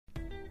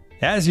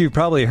As you've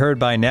probably heard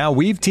by now,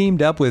 we've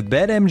teamed up with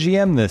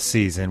BetMGM this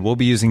season. We'll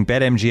be using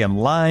BetMGM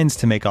lines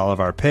to make all of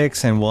our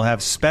picks, and we'll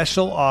have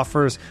special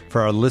offers for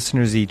our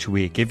listeners each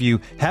week. If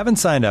you haven't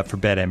signed up for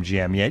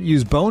BetMGM yet,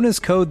 use bonus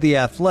code The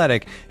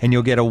Athletic, and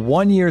you'll get a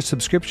 1-year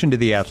subscription to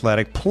The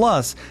Athletic,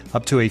 plus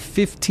up to a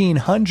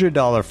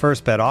 $1,500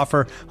 first bet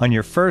offer on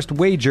your first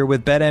wager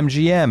with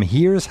BetMGM.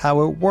 Here's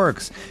how it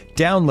works.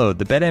 Download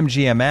the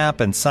BetMGM app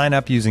and sign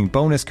up using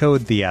bonus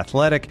code The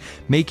Athletic.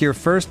 Make your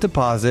first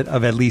deposit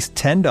of at least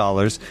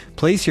 $10.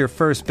 Place your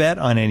first bet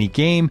on any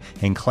game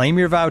and claim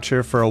your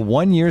voucher for a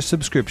 1-year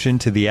subscription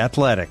to The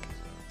Athletic.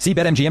 See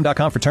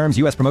BetMGM.com for terms.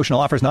 U.S. promotional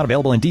offers not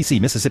available in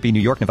D.C., Mississippi, New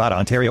York, Nevada,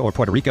 Ontario, or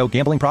Puerto Rico.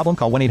 Gambling problem?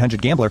 Call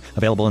 1-800-GAMBLER.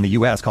 Available in the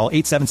U.S. Call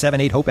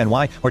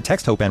 877-8-HOPE-NY or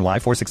text HOPE-NY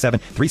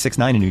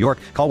 467-369 in New York.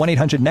 Call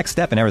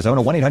 1-800-NEXT-STEP in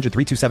Arizona.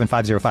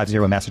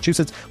 1-800-327-5050 in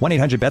Massachusetts.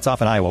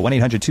 1-800-BETS-OFF in Iowa.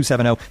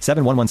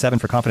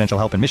 1-800-270-7117 for confidential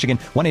help in Michigan.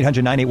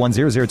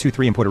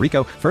 1-800-981-0023 in Puerto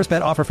Rico. First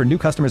bet offer for new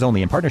customers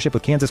only in partnership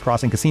with Kansas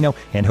Crossing Casino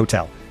and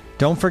Hotel.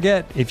 Don't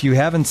forget, if you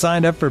haven't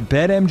signed up for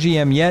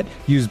BetMGM yet,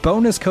 use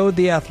bonus code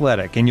The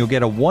Athletic, and you'll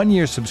get a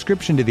 1-year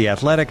subscription to The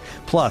Athletic,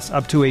 plus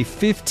up to a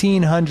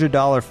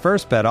 $1,500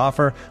 first bet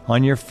offer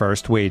on your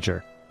first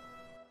wager.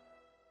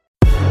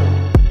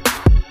 Welcome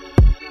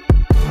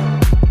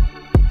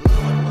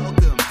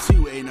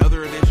to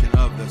another edition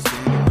of the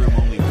Standing Room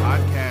Only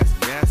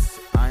podcast. Yes,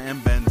 I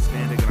am Ben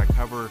Standing, and I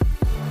cover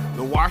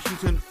the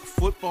Washington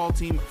football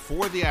team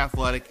for The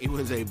Athletic. It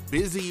was a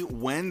busy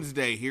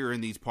Wednesday here in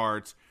these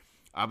parts.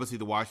 Obviously,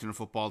 the Washington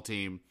football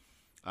team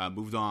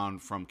moved on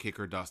from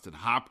kicker Dustin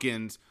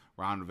Hopkins.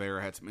 Ron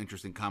Rivera had some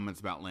interesting comments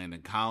about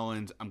Landon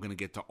Collins. I'm going to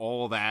get to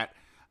all that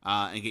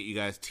and get you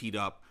guys teed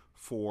up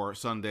for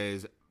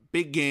Sunday's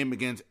big game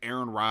against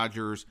Aaron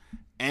Rodgers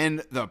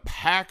and the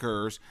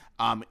Packers.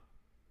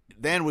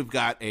 Then we've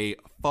got a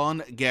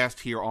fun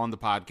guest here on the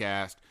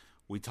podcast.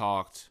 We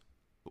talked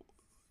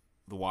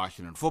the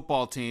Washington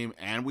football team,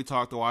 and we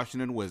talked the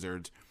Washington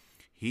Wizards.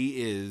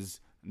 He is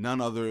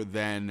none other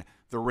than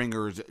the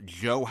Ringer's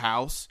Joe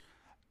House.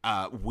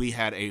 We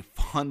had a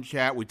fun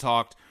chat. We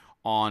talked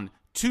on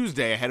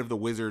Tuesday ahead of the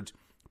Wizards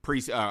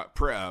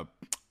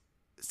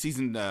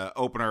season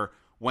opener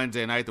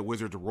Wednesday night. The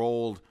Wizards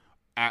rolled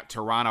at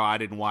Toronto. I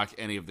didn't watch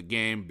any of the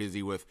game,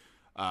 busy with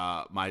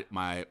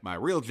my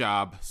real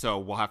job, so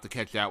we'll have to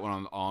catch that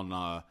one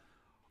on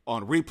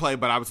replay.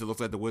 But obviously, it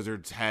looks like the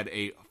Wizards had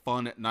a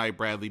fun night.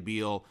 Bradley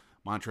Beal,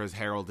 Montrezl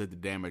Harrell did the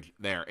damage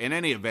there. In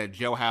any event,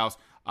 Joe House.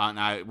 And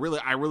I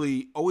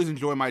really always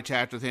enjoy my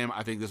chats with him.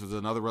 I think this was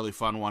another really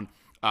fun one.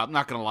 I'm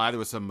not going to lie, there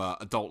was some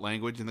adult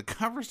language in the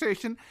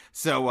conversation.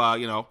 So,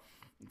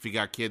 if you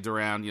got kids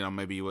around,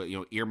 maybe,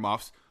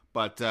 earmuffs.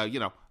 But,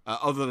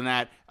 other than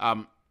that,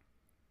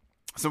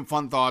 some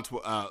fun thoughts,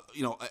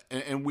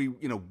 and we,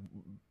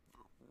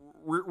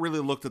 really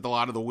looked at a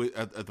lot of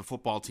the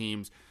football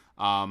team's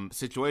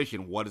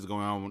situation. What is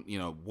going on?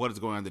 What is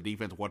going on in the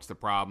defense? What's the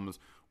problems?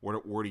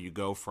 Where do you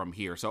go from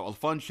here? So a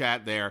fun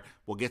chat there.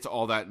 We'll get to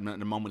all that in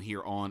a moment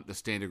here on the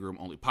Standing Room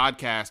Only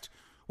podcast,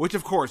 which,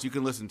 of course, you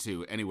can listen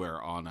to anywhere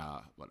on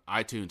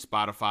iTunes,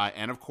 Spotify,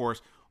 and, of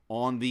course,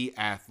 on the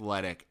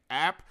Athletic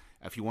app.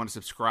 If you want to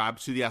subscribe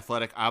to the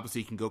Athletic,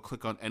 obviously you can go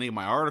click on any of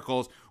my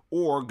articles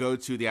or go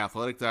to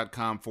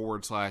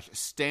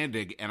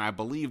theathletic.com/standing, and I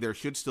believe there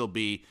should still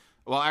be,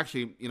 well,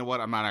 actually, you know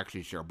what? I'm not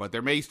actually sure, but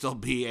there may still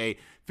be a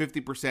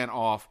 50%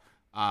 off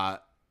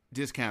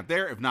discount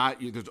there. If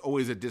not, there's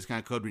always a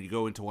discount code when you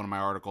go into one of my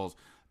articles.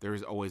 There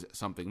is always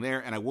something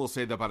there. And I will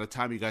say that by the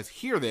time you guys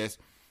hear this,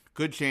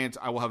 good chance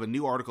I will have a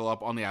new article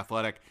up on The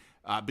Athletic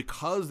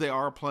because they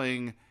are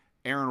playing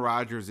Aaron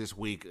Rodgers this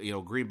week.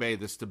 Green Bay,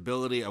 the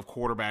stability of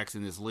quarterbacks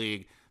in this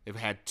league. They've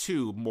had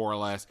two, more or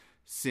less,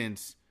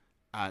 since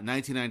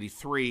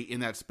 1993.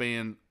 In that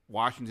span,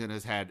 Washington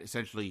has had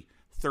essentially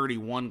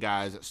 31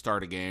 guys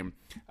start a game.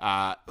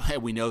 And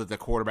we know that the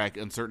quarterback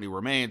uncertainty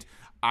remains.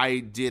 I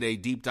did a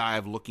deep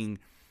dive looking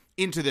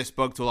into this,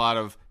 spoke to a lot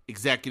of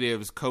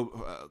executives,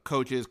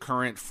 coaches,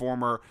 current,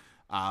 former,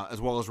 as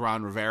well as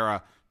Ron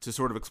Rivera, to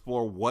sort of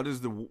explore what's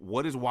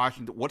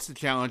the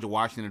challenge that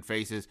Washington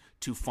faces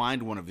to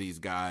find one of these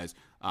guys,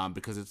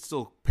 because it's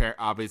still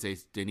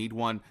obvious they need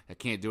one. They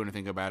can't do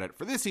anything about it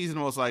for this season,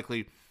 most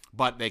likely,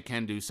 but they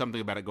can do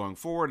something about it going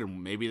forward,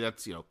 and maybe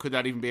that's, could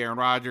that even be Aaron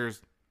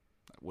Rodgers?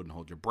 I wouldn't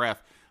hold your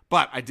breath.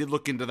 But I did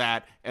look into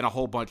that and a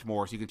whole bunch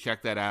more, so you can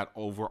check that out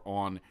over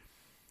on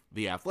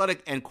The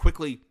Athletic. And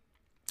quickly,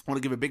 I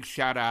want to give a big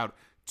shout out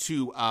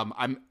to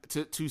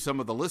some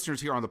of the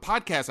listeners here on the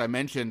podcast. I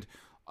mentioned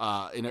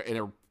in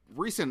a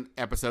recent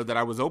episode that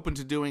I was open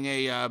to doing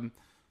a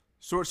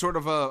sort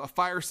of a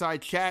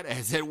fireside chat,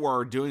 as it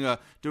were, doing a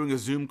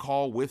Zoom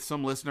call with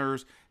some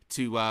listeners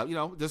to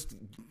just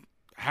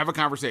have a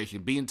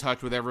conversation, be in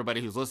touch with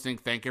everybody who's listening,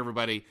 thank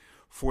everybody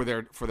for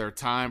their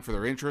time, for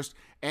their interest,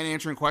 and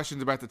answering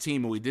questions about the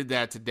team. And we did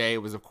that today. It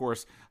was, of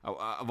course,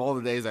 of all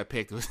the days I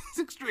picked, it was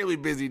an extremely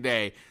busy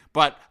day.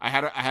 But I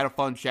had a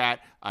fun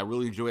chat. I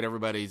really enjoyed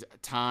everybody's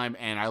time,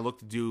 and I look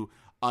to do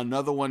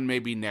another one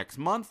maybe next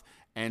month.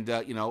 And,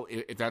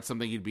 if that's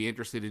something you'd be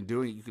interested in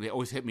doing, you can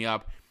always hit me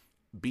up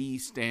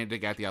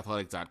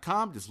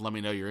bstandig@theathletics.com. Just let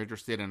me know you're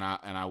interested, and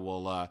I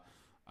will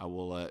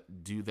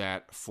do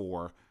that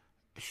for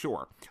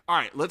sure. All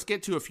right, let's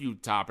get to a few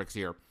topics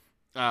here.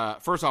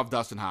 First off,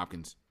 Dustin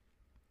Hopkins.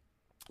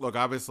 Look,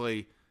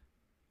 obviously,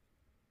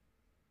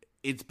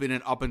 it's been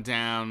an up and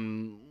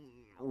down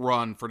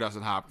run for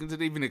Dustin Hopkins.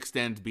 It even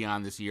extends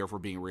beyond this year, if we're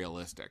being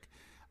realistic.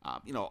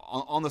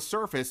 On the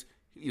surface,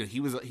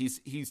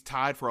 he's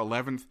tied for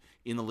 11th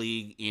in the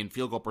league in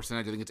field goal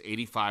percentage. I think it's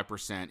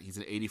 85%. He's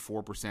an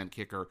 84%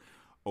 kicker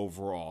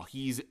overall.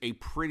 He's a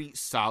pretty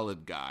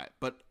solid guy.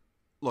 But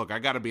look, I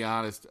got to be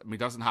honest. I mean,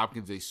 Dustin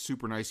Hopkins is a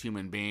super nice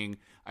human being.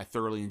 I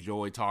thoroughly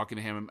enjoy talking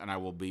to him, and I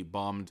will be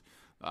bummed,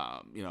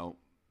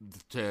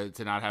 to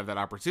not have that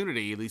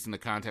opportunity, at least in the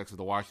context of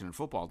the Washington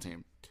football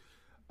team.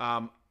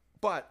 But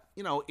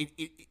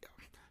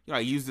I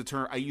use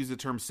the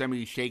term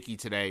semi-shaky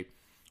today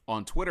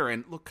on Twitter,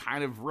 and look,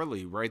 kind of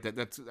really, right? I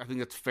think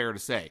that's fair to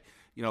say.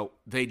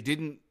 They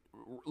didn't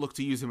look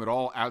to use him at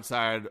all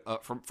outside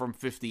from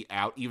 50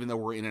 out, even though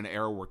we're in an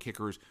era where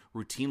kickers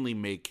routinely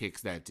make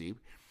kicks that deep.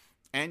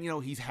 And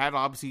he's had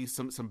obviously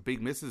some big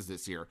misses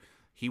this year.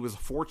 He was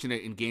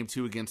fortunate in Game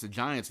 2 against the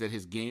Giants that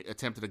his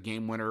attempted a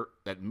game winner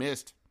that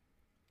missed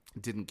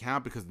didn't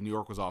count because New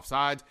York was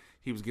offsides.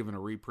 He was given a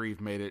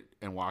reprieve, made it,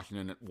 and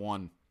Washington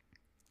won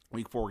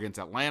Week 4 against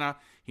Atlanta.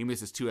 He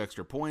misses 2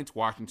 extra points.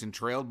 Washington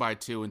trailed by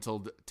 2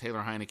 until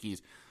Taylor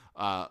Heineke's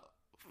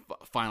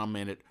final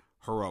minute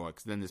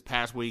heroics. Then this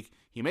past week,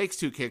 he makes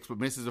 2 kicks but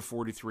misses a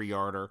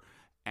 43-yarder.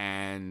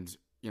 And,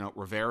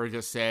 Rivera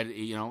just said,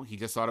 he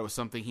just thought it was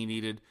something he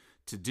needed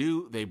to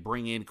do. They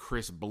bring in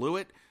Chris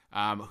Blewett,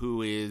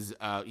 who is,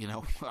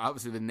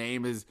 obviously the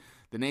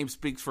name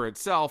speaks for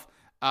itself.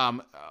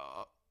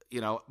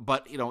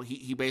 But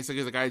he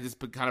basically is a guy who just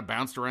kind of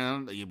bounced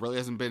around. He really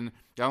hasn't been,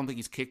 I don't think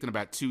he's kicked in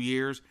about 2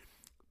 years.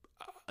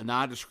 A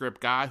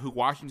nondescript guy who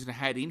Washington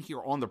had in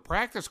here on the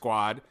practice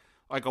squad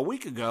like a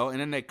week ago, and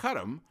then they cut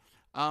him.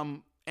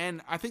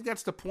 And I think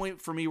that's the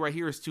point for me right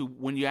here is to,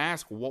 when you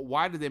ask,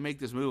 why did they make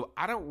this move?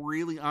 I don't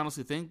really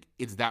honestly think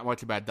it's that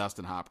much about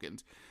Dustin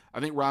Hopkins. I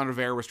think Ron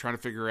Rivera was trying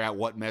to figure out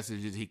what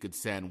messages he could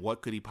send.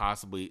 What could he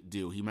possibly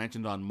do? He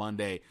mentioned on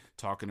Monday,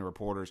 talking to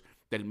reporters,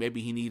 that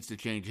maybe he needs to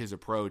change his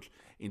approach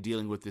in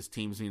dealing with this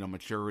team's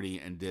maturity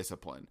and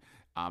discipline.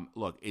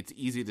 Look, it's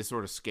easy to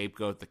sort of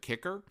scapegoat the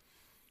kicker.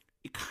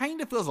 It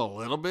kind of feels a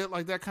little bit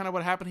like that kind of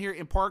what happened here,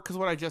 in part because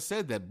what I just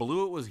said, that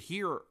Blewett was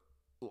here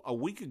a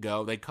week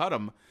ago. They cut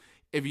him.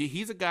 If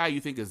he's a guy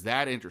you think is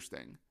that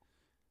interesting,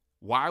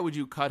 why would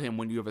you cut him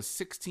when you have a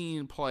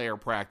 16-player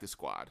practice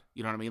squad?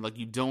 You know what I mean? Like,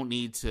 you don't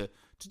need to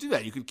do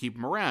that. You could keep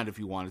him around if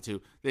you wanted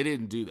to. They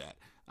didn't do that.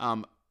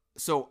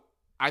 So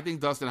I think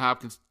Dustin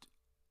Hopkins,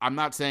 I'm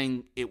not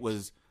saying it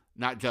was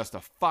not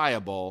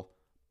justifiable,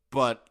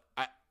 but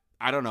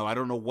I don't know. I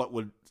don't know what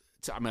would,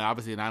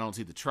 obviously, and I don't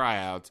see the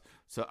tryouts,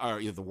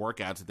 or the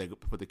workouts that they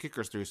put the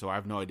kickers through, so I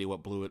have no idea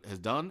what Blewett has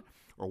done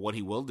or what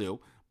he will do.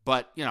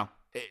 But,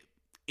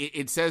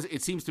 it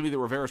seems to me that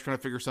Rivera's trying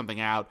to figure something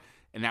out,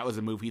 and that was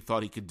a move he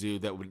thought he could do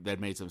that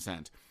made some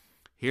sense.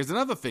 Here's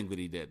another thing that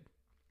he did.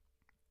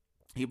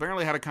 He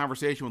apparently had a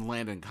conversation with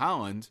Landon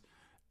Collins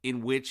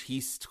in which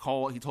he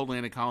told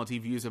Landon Collins he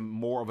views him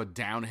more of a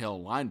downhill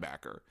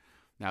linebacker.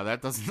 Now,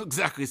 that doesn't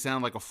exactly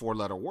sound like a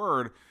 4-letter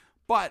word,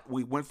 but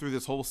we went through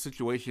this whole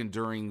situation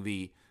during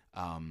this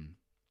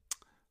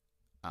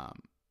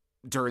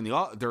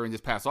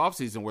past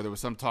offseason where there was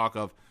some talk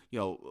of,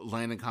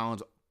 Landon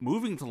Collins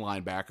moving to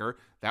linebacker.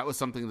 That was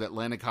something that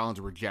Landon Collins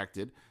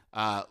rejected.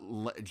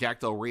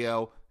 Jack Del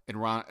Rio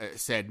and Ron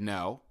said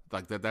no,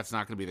 like that's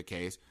not going to be the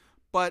case.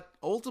 But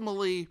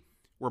ultimately,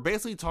 we're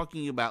basically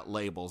talking about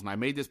labels. And I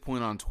made this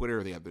point on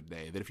Twitter the other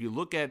day, that if you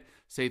look at,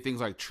 say,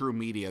 things like True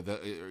Media,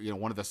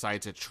 one of the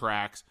sites that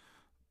tracks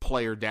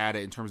player data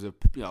in terms of,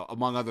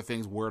 among other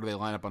things, where do they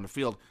line up on the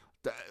field,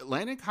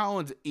 Landon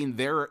Collins, in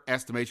their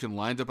estimation,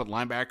 lines up at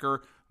linebacker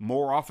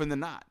more often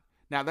than not.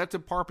 Now, that's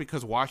in part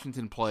because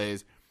Washington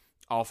plays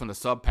often a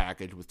sub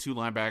package with 2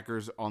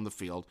 linebackers on the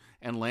field,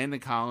 and Landon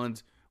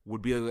Collins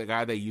would be the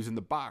guy they use in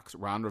the box.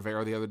 Ron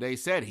Rivera the other day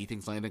said he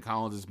thinks Landon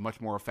Collins is much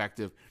more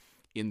effective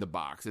in the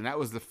box, and that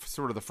was the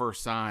sort of the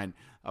first sign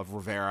of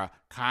Rivera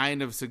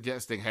kind of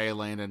suggesting, hey,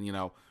 Landon,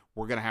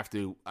 we're going to have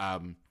to,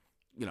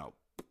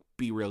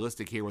 be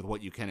realistic here with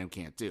what you can and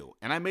can't do.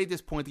 And I made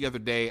this point the other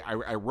day.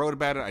 I wrote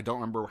about it. I don't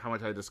remember how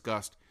much I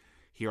discussed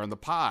here on the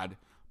pod,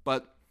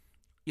 but,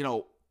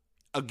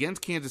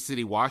 against Kansas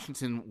City,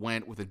 Washington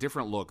went with a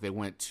different look. They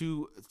went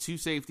two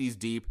safeties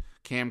deep,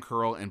 Cam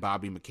Curl and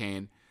Bobby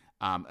McCain,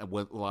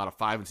 with a lot of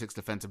 5 and 6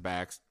 defensive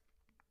backs,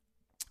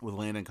 with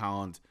Landon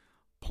Collins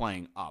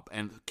playing up.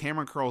 And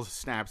Cameron Curl's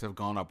snaps have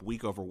gone up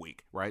week over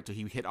week, right? So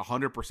he hit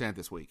 100%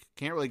 this week.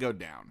 Can't really go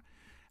down.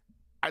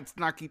 It's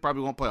not, he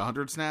probably won't play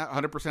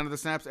 100% of the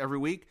snaps every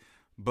week,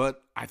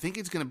 but I think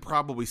it's going to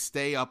probably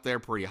stay up there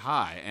pretty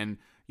high. And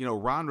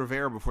Ron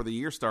Rivera, before the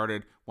year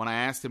started, when I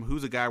asked him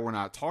who's a guy we're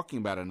not talking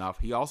about enough,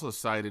 he also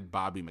cited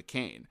Bobby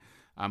McCain,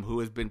 who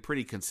has been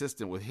pretty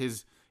consistent with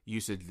his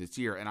usage this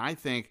year. And I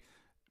think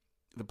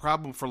the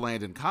problem for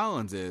Landon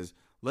Collins is,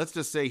 let's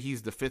just say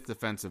he's the fifth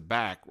defensive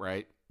back,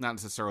 right? Not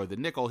necessarily the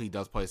nickel. He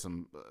does play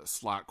some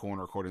slot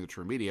corner according to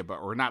True Media,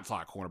 or not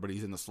slot corner, but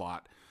he's in the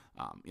slot,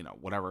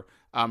 whatever.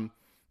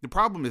 The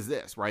problem is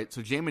this, right?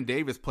 So Jamin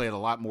Davis played a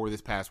lot more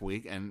this past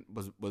week and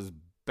was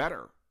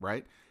better,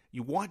 right?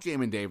 You want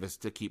Jamin Davis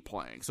to keep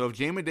playing. So if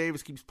Jamin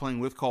Davis keeps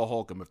playing with Cole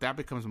Holcomb, if that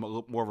becomes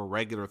more of a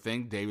regular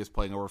thing, Davis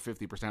playing over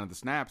 50% of the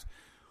snaps,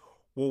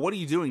 well, what are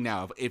you doing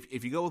now?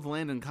 If you go with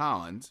Landon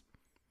Collins,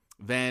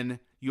 then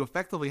you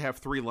effectively have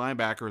three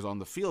linebackers on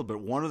the field, but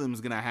one of them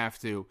is going to have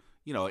to,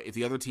 if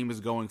the other team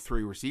is going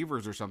three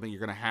receivers or something, you're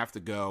going to have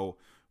to go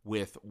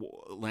with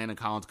Landon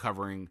Collins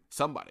covering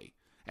somebody.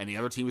 And the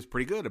other team is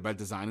pretty good about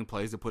designing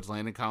plays that puts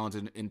Landon Collins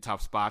in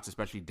tough spots,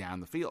 especially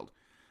down the field.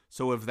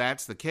 So if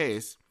that's the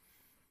case,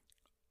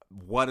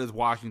 what does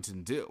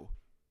Washington do?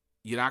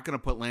 You're not going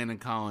to put Landon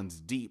Collins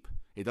deep.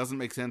 It doesn't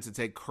make sense to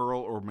take Curl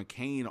or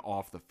McCain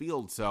off the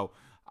field. So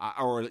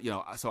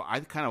I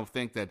kind of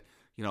think that,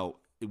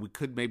 we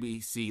could maybe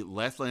see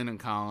less Landon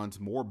Collins,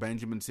 more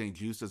Benjamin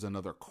St-Juste as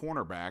another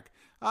cornerback.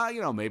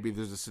 Maybe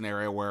there's a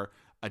scenario where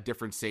a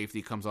different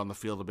safety comes on the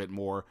field a bit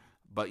more.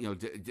 But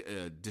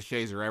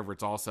DeShazer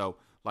Everett's also,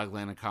 like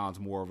Landon Collins,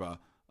 more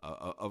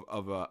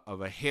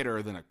of a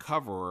hitter than a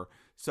coverer.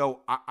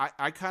 So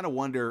I kind of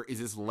wonder: is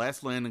this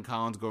less Landon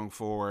Collins going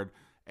forward?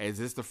 Is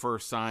this the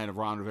first sign of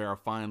Ron Rivera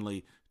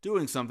finally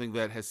doing something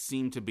that has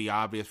seemed to be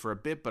obvious for a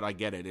bit? But I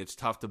get it; it's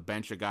tough to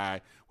bench a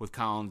guy with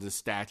Collins'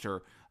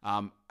 stature.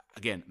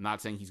 Again, I'm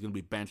not saying he's going to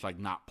be benched, like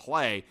not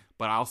play,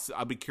 but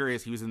I'll be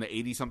curious. He was in the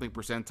 80-something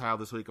percentile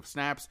this week of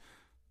snaps.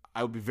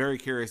 I would be very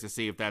curious to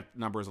see if that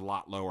number is a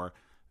lot lower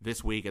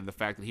this week, and the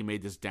fact that he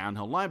made this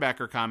downhill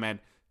linebacker comment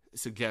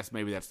suggests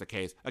maybe that's the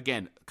case.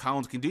 Again,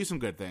 Collins can do some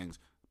good things,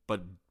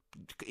 but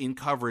in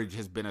coverage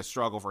has been a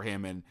struggle for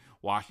him, and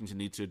Washington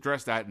needs to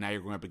address that. Now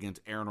you're going up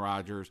against Aaron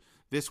Rodgers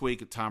this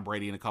week, Tom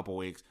Brady in a couple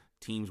weeks.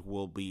 Teams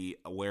will be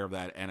aware of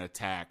that and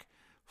attack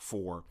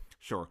for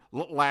sure.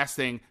 Last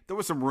thing, there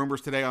was some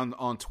rumors today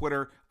on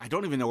Twitter. I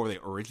don't even know where they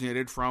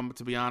originated from,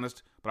 to be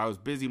honest, but I was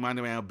busy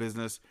minding my own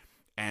business,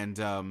 and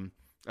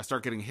I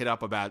start getting hit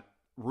up about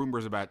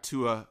rumors about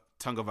Tua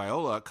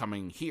Tagovailoa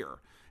coming here.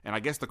 And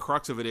I guess the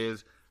crux of it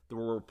is there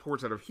were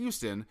reports out of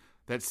Houston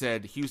that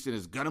said Houston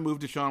is going to move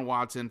Deshaun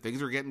Watson.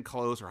 Things are getting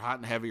close or hot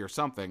and heavy or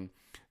something.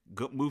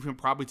 Move him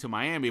probably to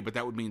Miami, but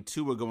that would mean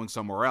Tua going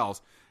somewhere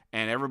else.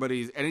 And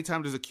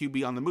anytime there's a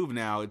QB on the move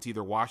now, it's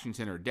either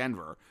Washington or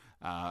Denver.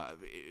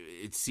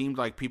 It seemed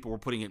like people were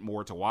putting it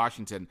more to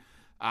Washington.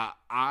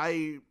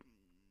 I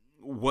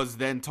was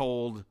then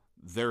told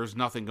there's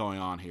nothing going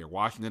on here.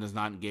 Washington is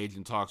not engaged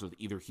in talks with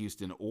either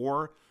Houston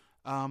or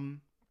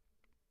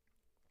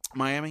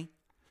Miami.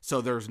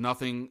 So there's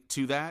nothing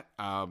to that.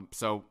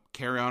 So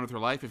carry on with your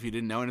life. If you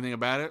didn't know anything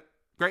about it,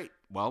 great.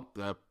 Well,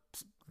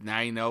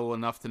 now you know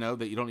enough to know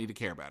that you don't need to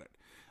care about it.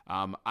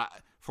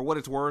 For what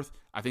it's worth,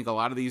 I think a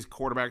lot of these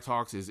quarterback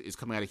talks is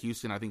coming out of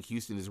Houston. I think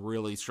Houston is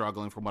really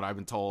struggling, from what I've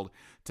been told,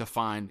 to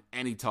find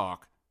anybody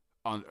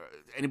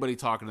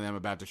talking to them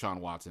about Deshaun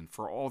Watson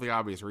for all the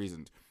obvious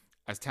reasons.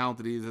 As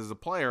talented he is as a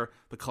player,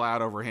 the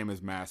cloud over him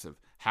is massive.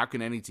 How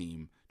can any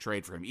team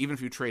trade for him? Even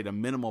if you trade a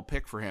minimal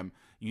pick for him,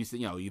 you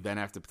then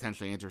have to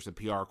potentially answer some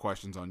PR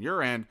questions on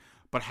your end.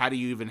 But how do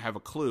you even have a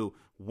clue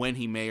when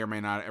he may or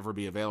may not ever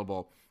be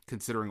available,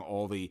 considering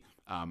all the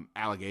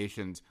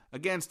allegations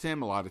against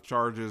him, a lot of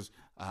charges,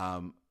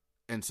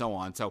 and so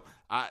on? So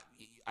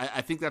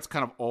I think that's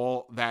kind of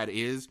all that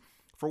is.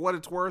 For what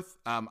it's worth,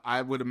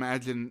 I would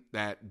imagine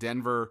that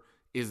Denver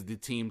is the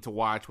team to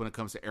watch when it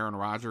comes to Aaron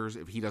Rodgers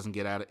if he doesn't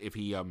get out, if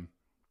he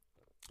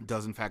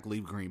does in fact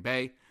leave Green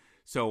Bay.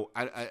 So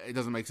it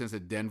doesn't make sense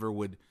that Denver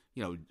would,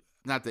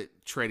 not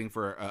that trading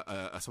for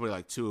somebody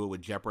like Tua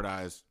would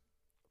jeopardize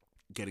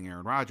getting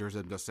Aaron Rodgers.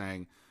 I'm just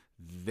saying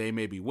they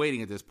may be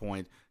waiting at this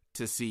point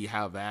to see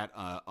how that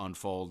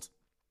unfolds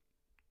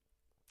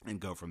and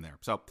go from there.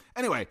 So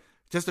anyway,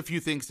 just a few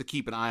things to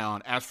keep an eye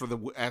on. As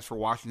for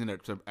Washington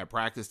at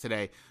practice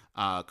today,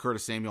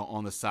 Curtis Samuel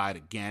on the side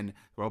again.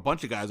 There were a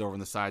bunch of guys over on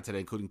the side today,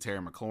 including Terry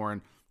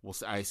McLaurin.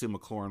 I assume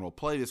McLaurin will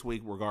play this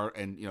week.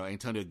 And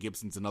Antonio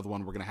Gibson's another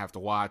one we're going to have to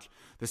watch.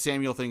 The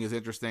Samuel thing is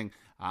interesting.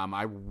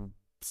 I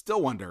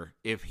still wonder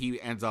if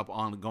he ends up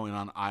going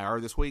on IR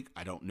this week.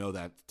 I don't know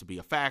that to be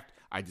a fact.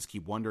 I just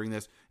keep wondering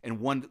this. And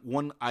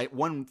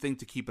one thing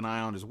to keep an eye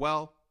on as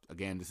well.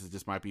 Again,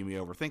 this might be me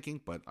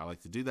overthinking, but I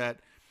like to do that.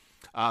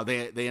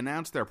 They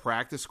announced their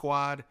practice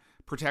squad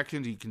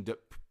protections. You can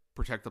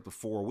protect up to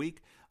 4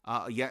 week.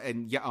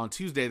 On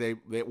Tuesday,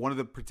 they one of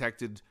the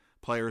protected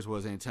players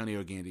was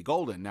Antonio Gandy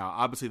Golden. Now,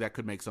 obviously, that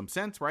could make some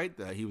sense, right?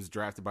 He was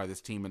drafted by this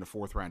team in the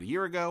 4th round a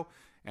year ago,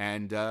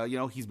 and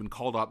he's been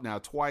called up now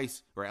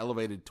twice, or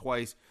elevated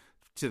twice,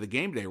 to the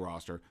game day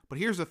roster. But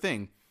here's the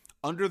thing: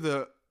 under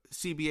the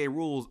CBA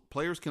rules,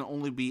 players can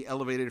only be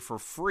elevated for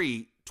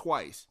free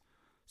twice.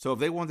 So if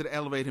they wanted to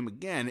elevate him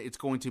again, it's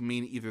going to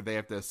mean either they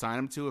have to assign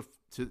him to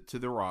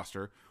the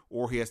roster,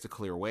 or he has to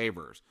clear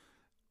waivers.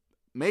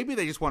 Maybe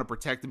they just want to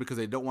protect him because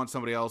they don't want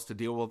somebody else to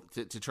deal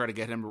with to try to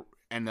get him,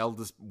 and they'll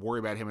just worry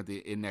about him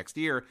in next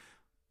year.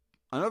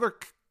 Another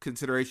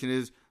consideration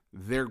is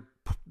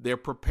they're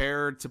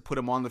prepared to put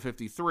him on the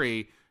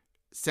 53,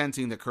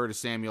 sensing that Curtis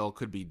Samuel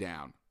could be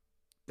down.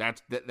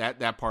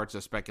 That part's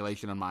a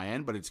speculation on my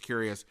end, but it's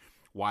curious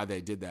why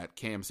they did that.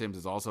 Cam Sims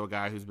is also a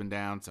guy who's been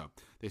down, so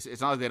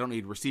it's not like they don't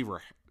need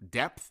receiver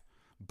depth,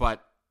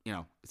 but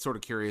it's sort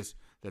of curious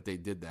that they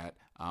did that.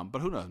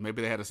 But who knows?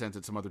 Maybe they had a sense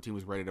that some other team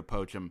was ready to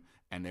poach him,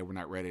 and they were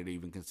not ready to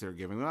even consider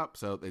giving him up,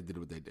 so they did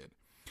what they did.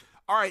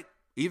 All right,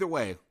 either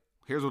way,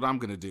 here's what I'm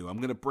going to do. I'm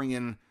going to bring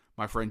in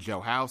my friend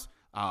Joe House.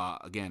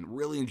 Again,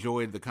 really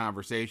enjoyed the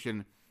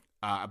conversation.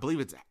 I believe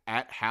it's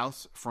at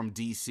House from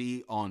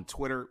DC on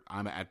Twitter.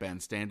 I'm at Ben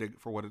Standig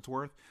for what it's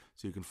worth,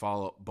 so you can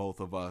follow both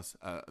of us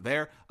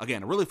there.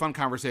 Again, a really fun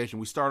conversation.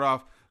 We start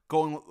off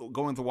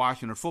going to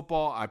Washington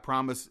football. I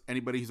promise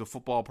anybody who's a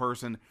football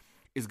person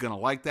is going to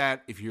like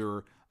that. If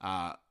you're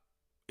a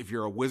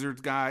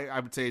Wizards guy, I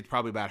would say it's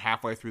probably about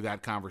halfway through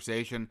that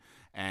conversation.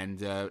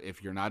 And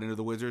if you're not into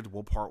the Wizards,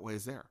 we'll part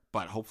ways there.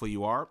 But hopefully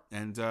you are,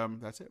 and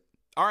that's it.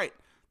 All right,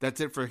 that's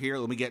it for here.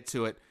 Let me get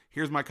to it.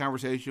 Here's my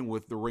conversation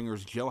with the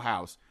Ringer's Joe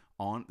House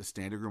on the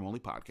Standing Room Only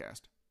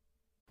podcast.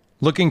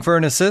 Looking for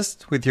an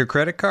assist with your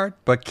credit card,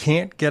 but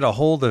can't get a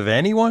hold of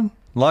anyone?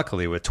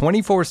 Luckily, with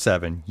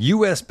 24/7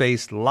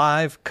 U.S.-based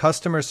live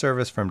customer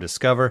service from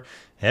Discover,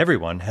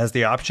 everyone has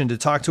the option to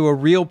talk to a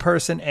real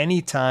person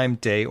anytime,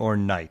 day or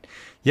night.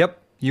 Yep,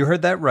 you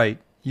heard that right.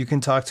 You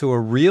can talk to a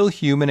real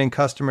human in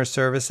customer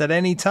service at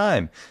any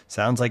time.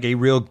 Sounds like a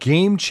real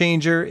game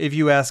changer if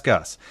you ask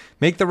us.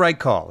 Make the right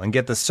call and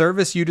get the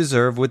service you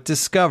deserve with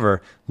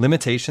Discover.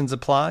 Limitations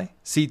apply.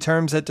 See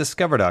terms at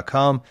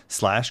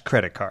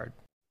discover.com/creditcard.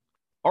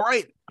 All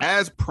right,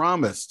 as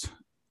promised,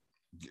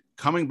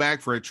 coming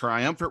back for a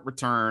triumphant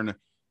return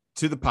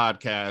to the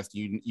podcast.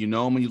 You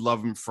know him and you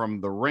love him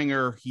from The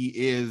Ringer. He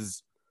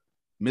is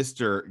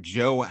Mr.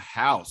 Joe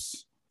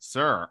House.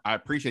 Sir, I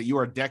appreciate it. You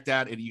are decked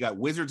out and you got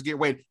Wizards gear.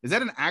 Wait, is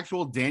that an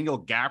actual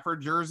Daniel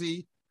Gafford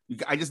jersey?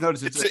 I just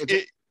noticed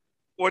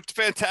what's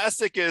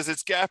fantastic is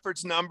it's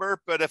Gafford's number,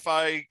 but if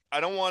I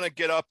don't want to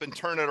get up and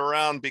turn it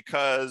around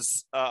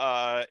because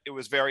it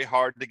was very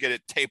hard to get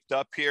it taped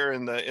up here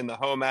in the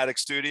home attic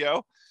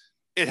studio.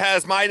 It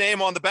has my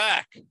name on the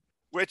back,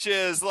 which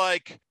is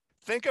like,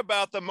 think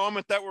about the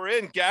moment that we're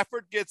in.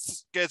 Gafford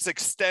gets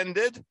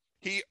extended.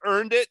 He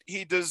earned it.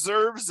 He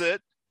deserves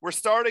it. We're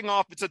starting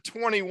off, it's a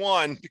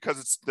 21 because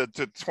it's the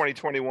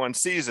 2021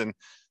 season,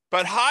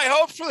 but high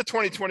hopes for the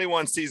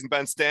 2021 season,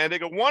 Ben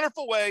Standig. A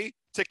wonderful way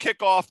to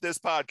kick off this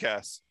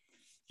podcast.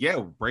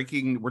 Yeah, we're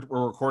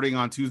recording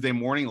on Tuesday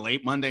morning,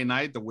 late Monday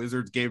night. The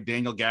Wizards gave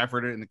Daniel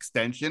Gafford an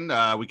extension.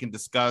 We can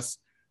discuss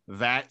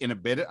that in a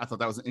bit. I thought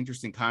that was an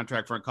interesting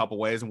contract for a couple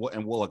ways. And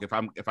we'll look, if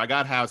I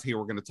got House here,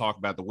 we're going to talk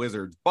about the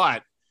Wizards,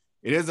 but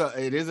it is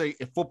a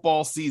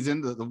football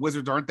season. The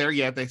Wizards aren't there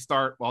yet. They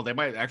start, well, they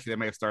may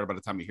have started by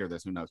the time you hear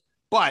this. Who knows?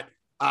 But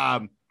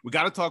we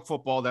got to talk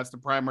football. That's the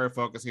primary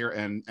focus here.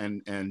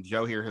 And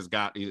Joe here he's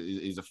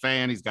a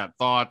fan. He's got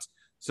thoughts.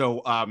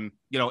 So, I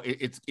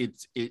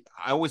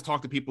always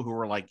talk to people who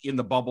are like in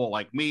the bubble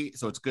like me.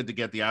 So it's good to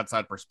get the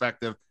outside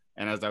perspective.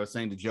 And as I was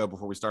saying to Joe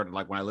before we started,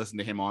 like when I listened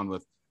to him on the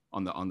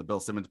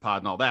Bill Simmons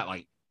pod and all that,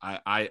 like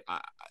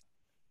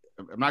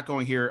I'm not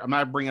going here. I'm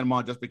not bringing him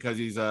on just because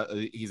he's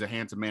a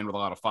handsome man with a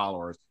lot of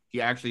followers. He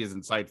actually is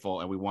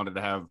insightful, and we wanted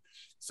to have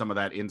some of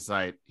that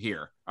insight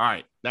here. All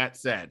right. That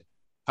said,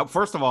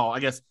 first of all, I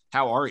guess,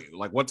 how are you?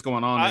 Like, what's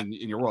going on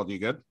in your world? Are you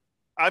good?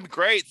 I'm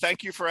great.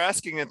 Thank you for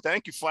asking, and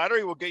thank you.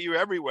 Flattery will get you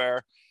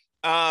everywhere.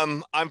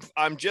 I'm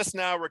just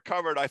now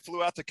recovered. I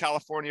flew out to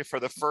California for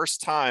the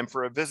first time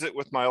for a visit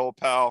with my old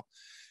pal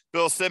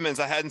Bill Simmons.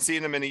 I hadn't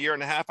seen him in a year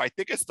and a half. I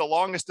think it's the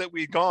longest that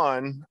we've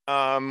gone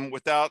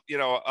without,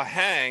 a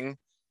hang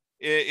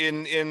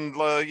in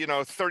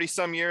 30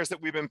 some years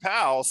that we've been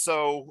pals.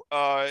 So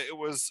it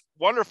was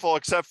wonderful,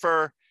 except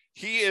for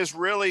he is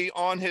really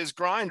on his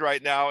grind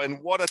right now. And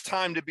what a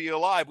time to be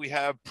alive. We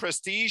have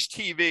Prestige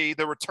TV,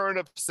 the return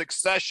of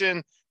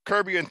Succession,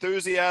 Curb Your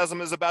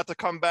Enthusiasm is about to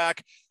come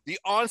back. The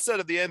onset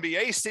of the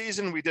NBA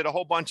season, we did a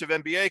whole bunch of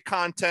NBA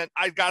content.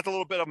 I got a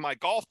little bit of my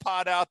golf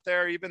pod out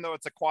there, even though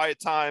it's a quiet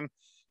time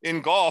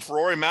in golf.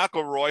 Rory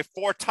McIlroy,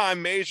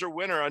 4-time major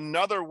winner,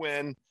 another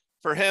win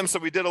for him. So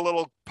we did a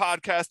little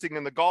podcasting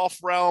in the golf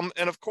realm,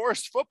 and of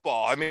course,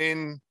 football. I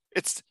mean,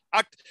 it's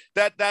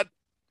that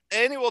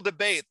annual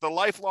debate, the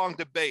lifelong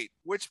debate,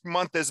 which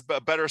month is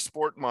a better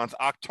sport month,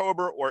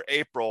 October or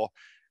April?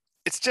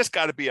 It's just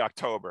got to be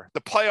October.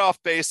 The playoff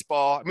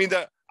baseball. I mean,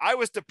 I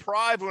was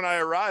deprived when I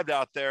arrived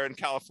out there in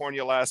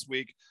California last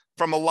week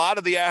from a lot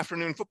of the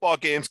afternoon football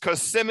games because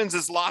Simmons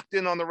is locked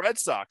in on the Red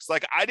Sox.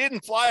 Like, I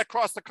didn't fly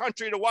across the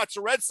country to watch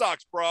the Red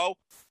Sox, bro,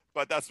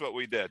 but that's what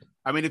we did.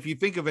 I mean, if you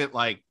think of it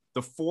like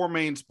the four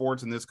main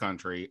sports in this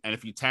country, and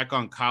if you tack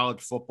on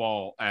college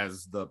football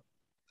as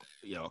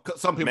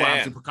some people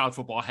obviously put college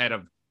football ahead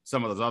of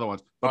some of those other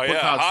ones, but put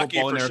college hockey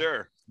football in there.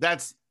 Sure.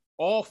 That's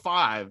all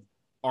five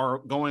are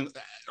going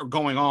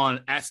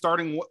on at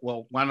starting.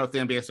 Well, I don't know if the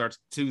NBA starts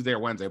Tuesday or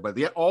Wednesday, but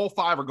all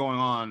five are going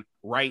on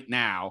right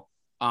now.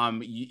 And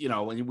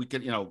we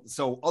could,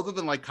 so other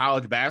than like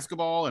college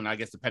basketball, and I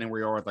guess depending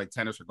where you are with like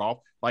tennis or golf,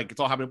 like it's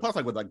all happening. Plus,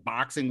 like with like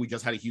boxing, we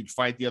just had a huge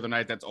fight the other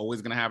night. That's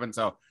always going to happen.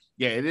 So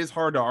yeah, it is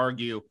hard to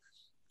argue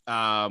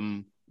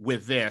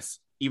with this,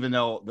 even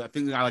though the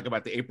thing that I like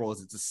about the April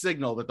is it's a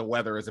signal that the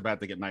weather is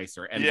about to get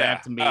nicer. And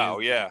that to me,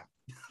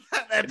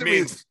 that to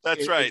me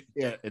that's right.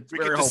 It's we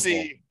very get to hopeful.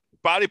 see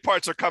body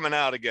parts are coming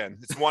out again.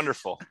 It's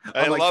wonderful.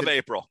 I love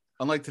April.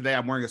 Unlike today,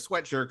 I'm wearing a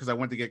sweatshirt because I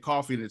went to get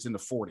coffee and it's in the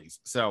 40s.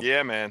 So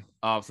yeah, man.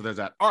 So there's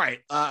that. All right.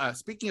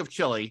 Speaking of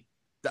chilly,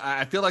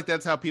 I feel like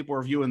that's how people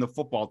are viewing the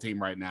football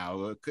team right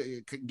now.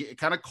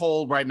 Kind of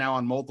cold right now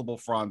on multiple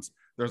fronts.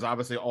 There's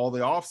obviously all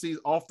the off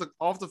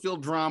the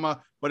field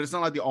drama, but it's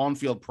not like the on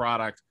field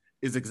product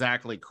is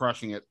exactly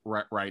crushing it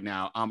right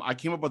now. I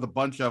came up with a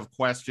bunch of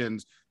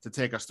questions to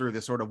take us through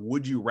this sort of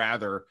would you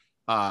rather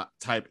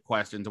type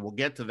questions, and we'll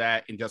get to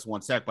that in just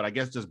one sec. But I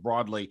guess just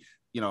broadly,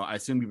 I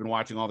assume you've been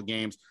watching all the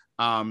games.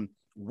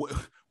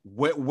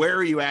 Where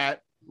are you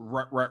at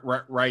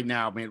right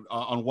now? I mean,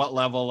 on what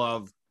level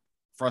of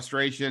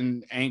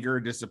frustration, anger,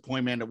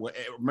 disappointment?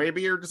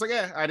 Maybe you're just like,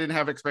 I didn't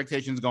have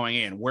expectations going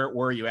in. Where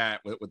are you at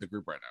with the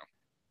group right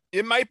now?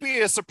 It might be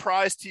a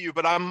surprise to you,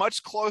 but I'm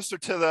much closer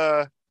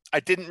to I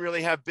didn't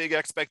really have big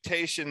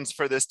expectations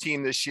for this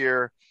team this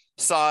year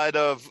side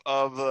of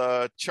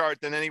the chart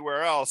than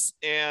anywhere else.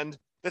 And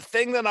the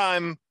thing that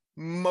I'm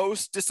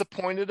most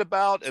disappointed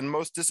about and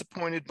most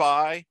disappointed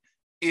by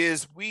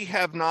is we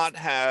have not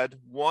had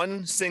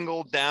one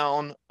single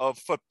down of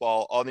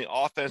football on the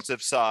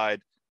offensive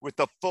side with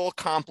the full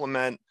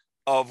complement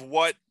of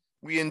what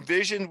we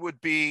envisioned would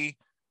be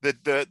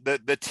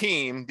the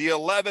team, the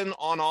 11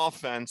 on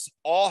offense,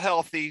 all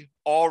healthy,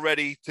 all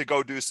ready to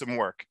go do some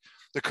work.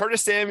 The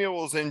Curtis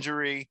Samuels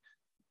injury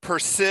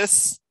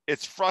persists.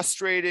 It's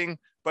frustrating,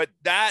 but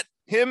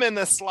him in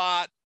the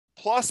slot,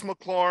 plus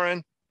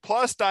McLaurin,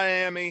 plus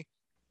Diami,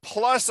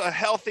 plus a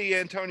healthy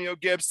Antonio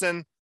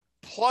Gibson,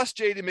 plus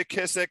J.D.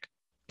 McKissick,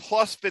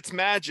 plus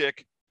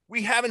Fitzmagic,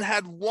 we haven't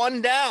had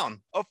one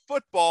down of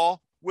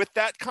football with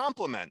that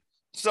complement.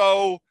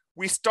 So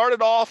we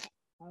started off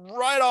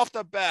right off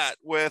the bat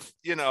with,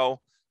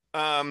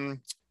 not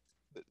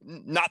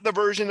the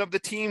version of the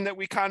team that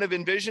we kind of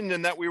envisioned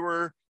and that we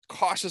were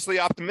cautiously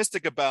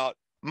optimistic about.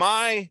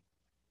 My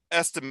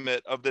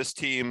estimate of this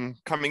team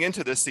coming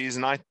into this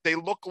season, they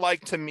look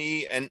like to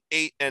me an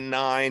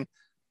 8-9,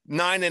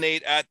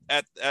 9-8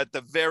 at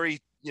the very,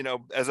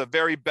 as a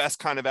very best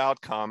kind of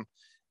outcome.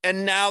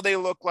 And now they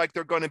look like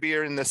they're going to be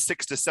in the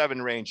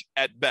 6-7 range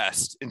at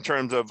best in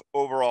terms of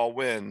overall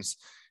wins.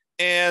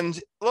 And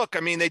look, I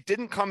mean, they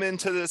didn't come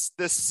into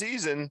this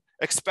season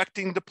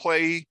expecting to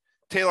play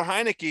Taylor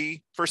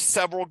Heineke for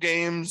several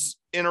games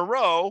in a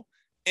row.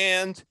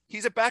 And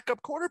he's a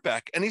backup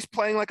quarterback and he's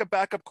playing like a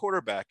backup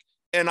quarterback.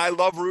 And I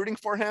love rooting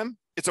for him.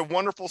 It's a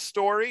wonderful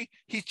story.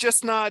 He's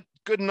just not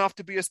good enough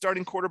to be a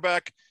starting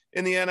quarterback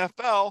in the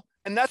NFL.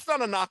 And that's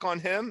not a knock on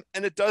him.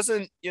 And it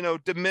doesn't,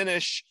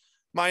 diminish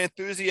my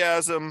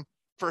enthusiasm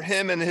for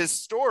him and his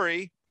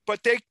story,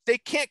 but they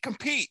can't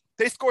compete.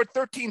 They scored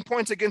 13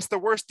 points against the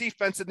worst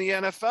defense in the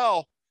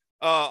NFL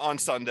on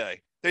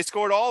Sunday. They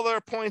scored all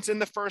their points in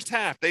the first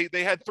half.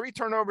 They had 3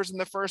 turnovers in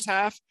the first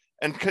half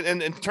and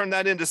turned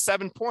that into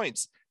 7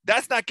 points.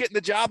 That's not getting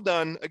the job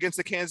done against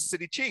the Kansas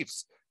City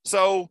Chiefs.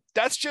 So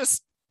that's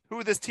just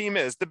who this team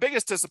is. The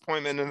biggest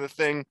disappointment and the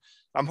thing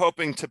I'm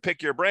hoping to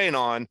pick your brain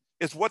on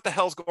is what the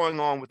hell's going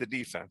on with the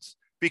defense,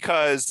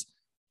 because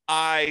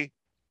I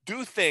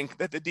do think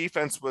that the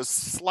defense was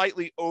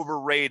slightly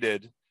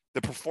overrated.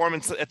 The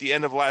performance at the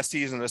end of last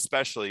season,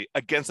 especially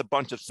against a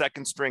bunch of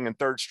second string and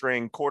third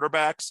string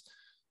quarterbacks.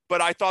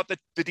 But I thought that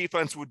the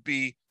defense would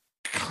be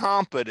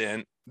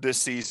competent this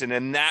season.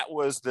 And that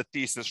was the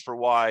thesis for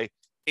why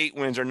 8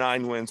 wins or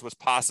 9 wins was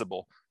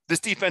possible. This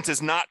defense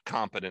is not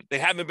competent. They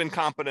haven't been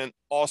competent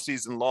all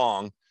season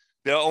long.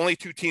 The only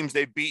 2 teams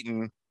they've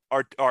beaten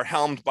are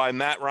helmed by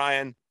Matt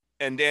Ryan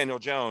and Daniel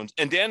Jones.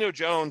 And Daniel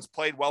Jones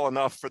played well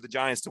enough for the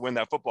Giants to win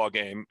that football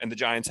game. And the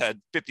Giants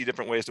had 50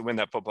 different ways to win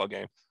that football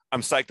game.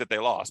 I'm psyched that they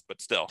lost,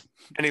 but still.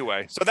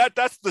 Anyway, so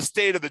that's the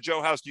state of the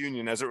Joe House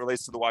Union as it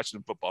relates to the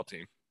Washington football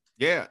team.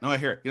 Yeah, no, I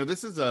hear it.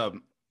 This is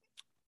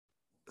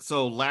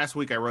so last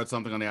week I wrote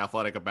something on The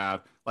Athletic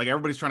about, like,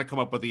 everybody's trying to come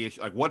up with the issue,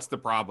 like, what's the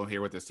problem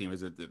here with this team?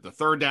 Is it the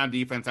third down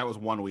defense? That was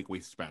 1 week we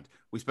spent.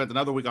 We spent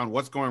another week on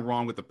what's going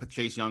wrong with the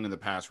Chase Young and the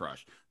pass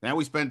rush. Then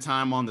we spent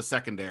time on the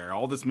secondary,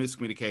 all this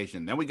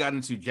miscommunication. Then we got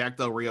into Jack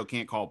Del Rio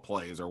can't call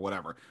plays or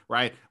whatever,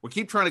 right? We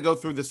keep trying to go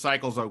through the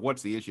cycles of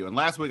what's the issue. And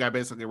last week I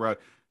basically wrote,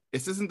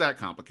 this isn't that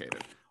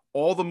complicated.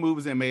 All the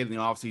moves they made in the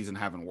offseason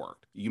haven't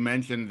worked. You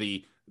mentioned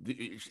the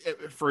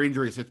for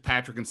injuries,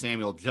 Fitzpatrick and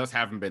Samuel just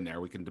haven't been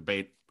there. We can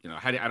debate,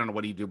 I don't know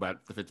what do you do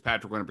about the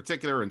Fitzpatrick one in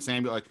particular and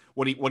Samuel. Like,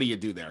 what do you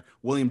do there?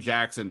 William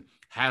Jackson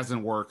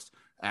hasn't worked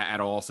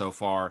at all so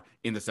far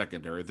in the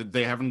secondary.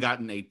 They haven't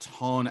gotten a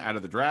ton out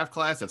of the draft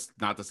class. That's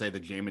not to say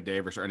that Jamin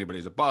Davis or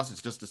anybody's a bust.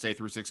 It's just to say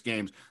through 6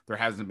 games, there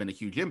hasn't been a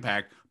huge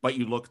impact. But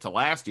you look to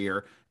last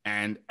year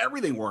and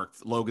everything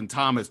worked. Logan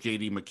Thomas,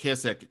 J.D.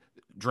 McKissick,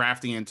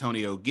 drafting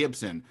Antonio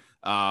Gibson,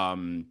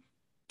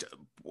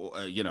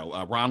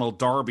 Ronald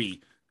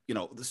Darby,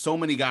 so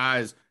many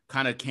guys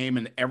kind of came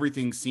and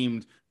everything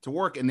seemed to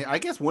work. And I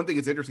guess one thing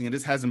that's interesting, and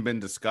this hasn't been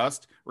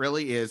discussed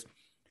really, is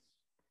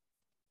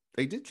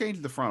they did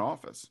change the front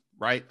office,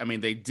 right? I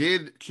mean, they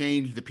did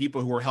change the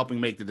people who were helping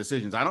make the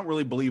decisions. I don't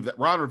really believe that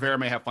Ron Rivera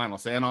may have final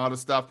say on all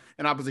this stuff.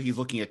 And obviously he's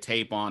looking at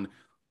tape on,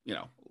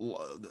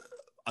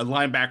 a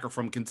linebacker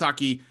from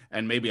Kentucky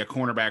and maybe a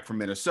cornerback from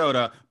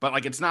Minnesota, but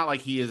like, it's not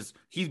like he's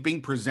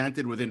being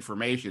presented with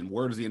information.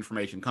 Where does the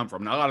information come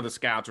from? Now, a lot of the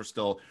scouts are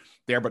still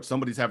there, but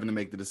somebody's having to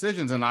make the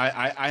decisions. And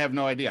I have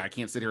no idea. I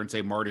can't sit here and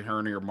say Marty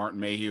Herney or Martin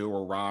Mayhew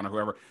or Ron or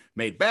whoever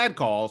made bad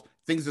calls.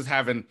 Things just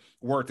haven't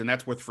worked. And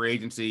that's with free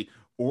agency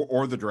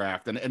or the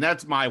draft. And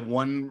that's my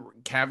one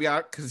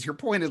caveat, because your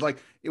point is like,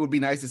 it would be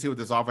nice to see what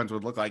this offense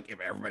would look like if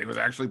everybody was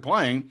actually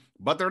playing,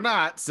 but they're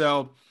not.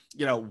 So,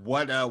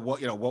 what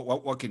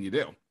can you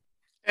do?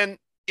 And,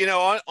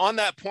 on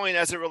that point,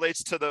 as it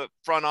relates to the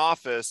front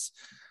office,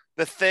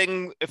 the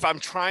thing, if I'm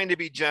trying to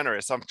be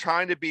generous, I'm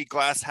trying to be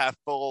glass half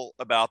full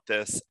about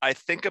this. I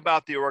think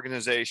about the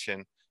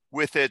organization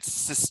with its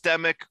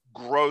systemic,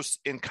 gross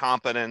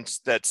incompetence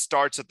that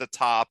starts at the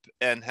top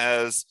and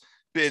has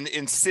been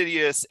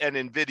insidious and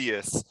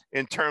invidious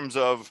in terms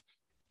of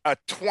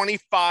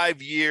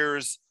 25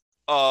 years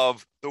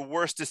of the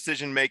worst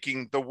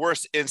decision-making, the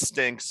worst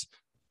instincts,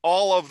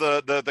 all of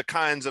the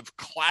kinds of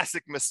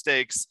classic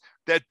mistakes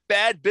that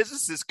bad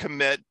businesses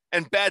commit,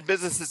 and bad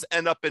businesses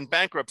end up in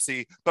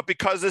bankruptcy. But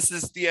because this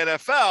is the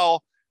NFL,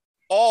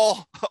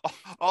 all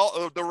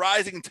the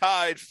rising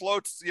tide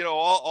floats,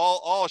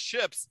 all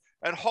ships.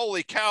 And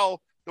holy cow,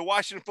 the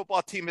Washington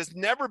football team has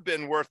never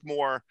been worth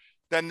more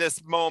than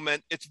this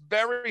moment. It's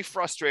very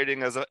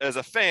frustrating as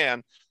a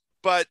fan,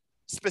 but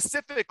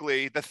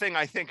specifically the thing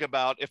I think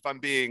about, if I'm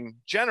being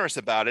generous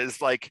about it,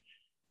 is like,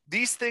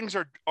 these things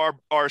are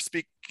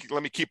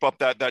let me keep up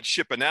that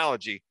ship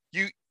analogy.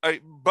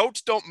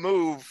 Boats don't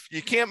move.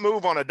 You can't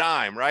move on a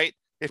dime, right?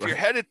 If you're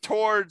headed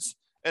towards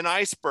an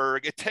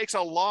iceberg, it takes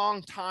a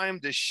long time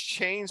to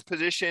change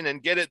position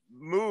and get it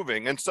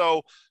moving. And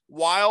so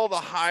while the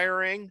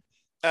hiring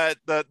at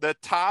the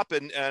top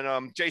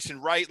and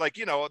Jason Wright,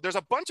 there's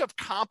a bunch of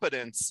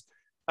competence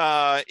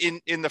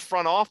in the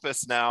front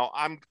office now.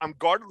 I'm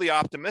guardedly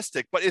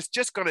optimistic, but it's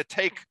just going to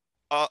take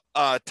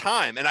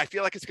time. And I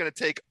feel like it's going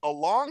to take a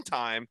long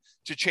time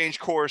to change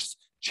course,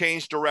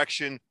 change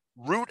direction,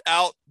 root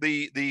out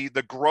the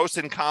gross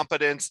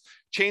incompetence,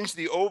 change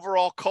the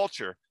overall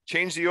culture,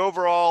 change the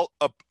overall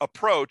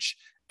approach.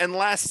 And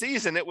last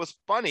season, it was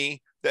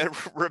funny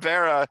that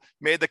Rivera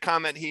made the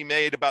comment he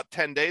made about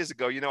 10 days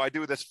ago. I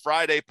do this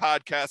Friday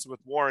podcast with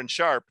Warren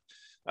Sharp,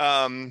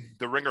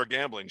 the Ringer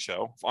gambling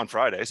show on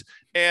Fridays.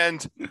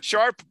 And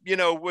Sharp,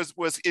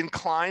 was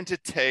inclined to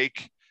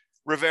take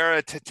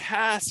Rivera to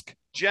task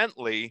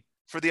gently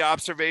for the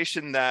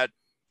observation that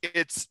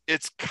it's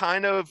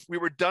kind of, we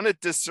were done a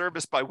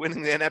disservice by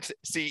winning the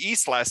NFC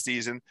East last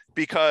season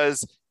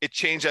because it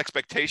changed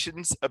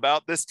expectations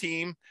about this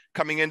team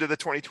coming into the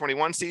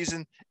 2021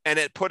 season. And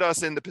it put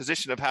us in the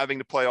position of having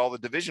to play all the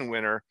division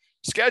winner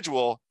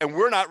schedule. And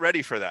we're not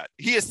ready for that.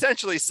 He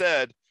essentially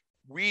said,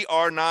 we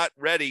are not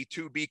ready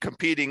to be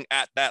competing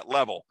at that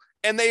level.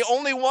 And they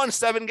only won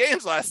 7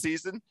 games last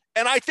season.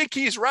 And I think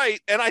he's right.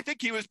 And I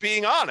think he was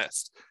being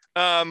honest.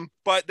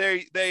 But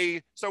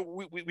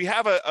so we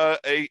have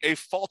a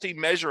faulty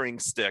measuring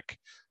stick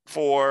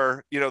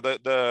for,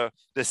 the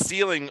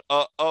ceiling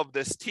of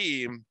this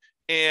team.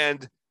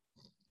 And,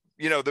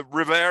 the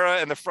Rivera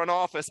and the front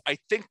office, I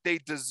think they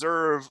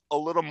deserve a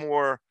little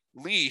more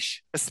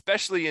leash,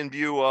 especially in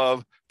view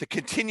of the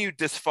continued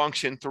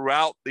dysfunction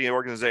throughout the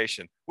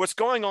organization. What's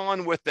going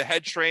on with the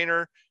head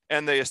trainer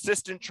and the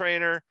assistant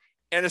trainer,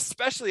 and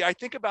especially I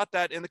think about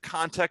that in the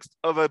context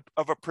of a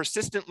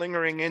persistent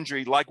lingering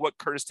injury like what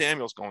Curtis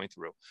Samuel's going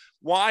through.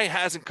 Why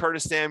hasn't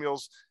Curtis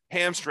Samuel's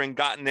hamstring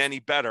gotten any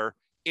better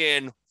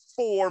in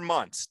 4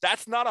 months?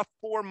 That's not a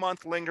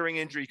 4-month lingering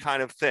injury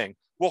kind of thing.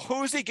 Well,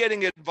 who's he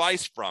getting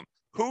advice from?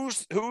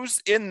 Who's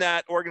in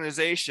that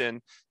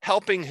organization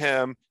helping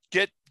him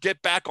get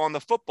back on the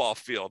football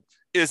field?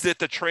 Is it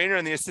the trainer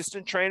and the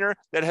assistant trainer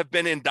that have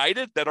been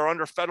indicted, that are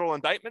under federal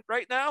indictment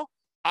right now?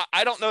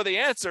 I don't know the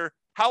answer.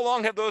 How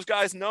long have those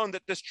guys known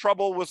that this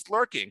trouble was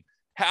lurking?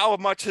 How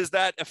much has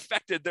that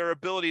affected their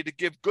ability to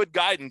give good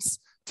guidance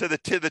to the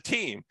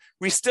team?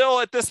 We still,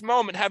 at this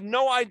moment, have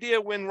no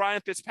idea when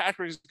Ryan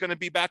Fitzpatrick is going to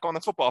be back on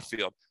the football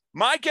field.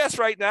 My guess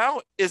right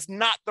now is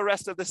not the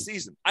rest of the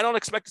season. I don't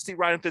expect to see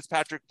Ryan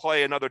Fitzpatrick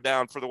play another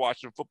down for the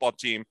Washington football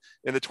team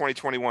in the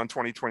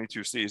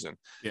 2021-2022 season.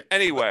 Yeah.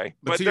 Anyway,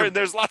 but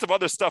there's lots of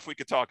other stuff we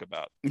could talk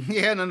about.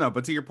 Yeah, no.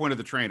 But to your point of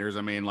the trainers,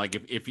 I mean, like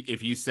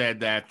if you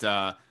said that,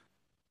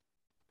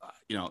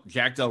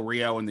 Jack Del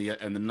Rio and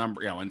the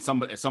number, and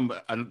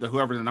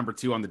whoever the number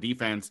 2 on the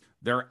defense,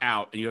 they're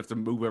out, and you have to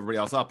move everybody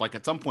else up. Like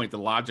at some point, the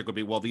logic would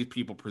be, well, these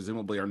people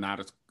presumably are not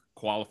as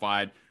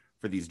qualified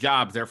for these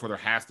jobs, therefore there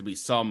has to be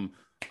some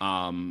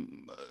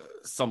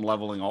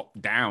leveling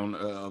down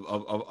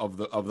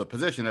of the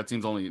position. That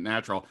seems only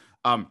natural.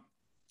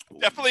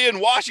 Definitely in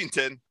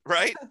Washington,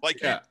 right?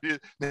 Like Yeah.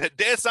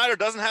 Dan Snyder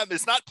doesn't have,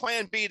 it's not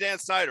plan B Dan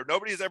Snyder.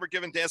 Nobody's ever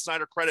given Dan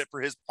Snyder credit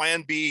for his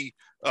plan B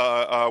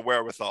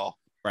wherewithal.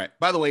 Right.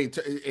 By the way,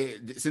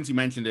 since you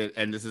mentioned it,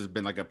 and this has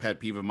been like a pet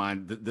peeve of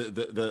mine,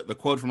 the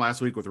quote from last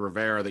week with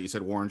Rivera that you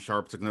said Warren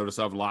Sharp took notice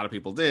of, a lot of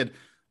people did,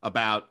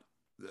 about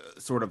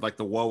sort of like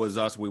the woe is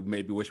us. We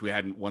maybe wish we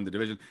hadn't won the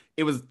division.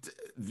 It was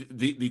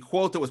the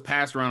quote that was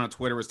passed around on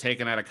Twitter was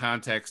taken out of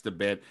context a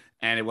bit,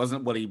 and it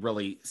wasn't what he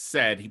really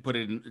said. He put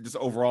it in just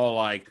overall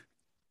like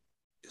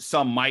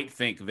some might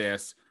think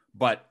this,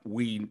 but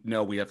we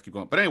know we have to keep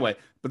going. But anyway,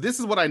 but this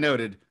is what I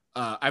noted.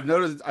 I've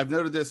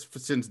noted this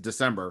since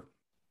December.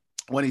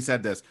 When he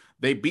said this,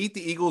 they beat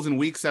the Eagles in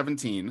week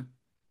 17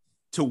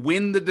 to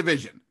win the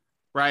division,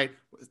 right?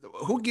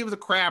 Who gives a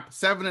crap?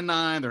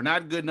 7-9, they're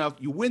not good enough.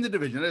 You win the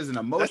division. It is an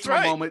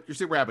emotional moment. You're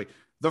super happy.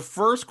 The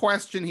first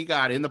question he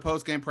got in the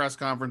post-game press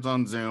conference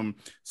on Zoom,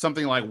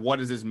 something like, what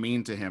does this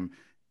mean to him?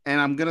 And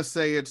I'm going to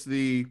say it's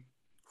the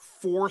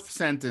fourth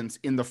sentence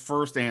in the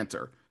first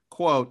answer.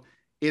 Quote,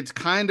 it's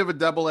kind of a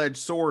double-edged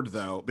sword,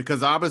 though,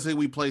 because obviously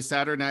we play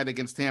Saturday night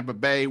against Tampa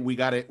Bay. We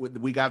got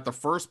the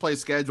first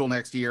place schedule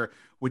next year,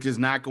 which is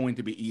not going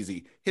to be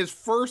easy. His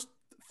first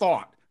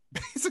thought,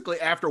 basically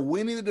after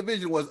winning the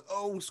division, was,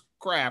 "Oh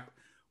crap,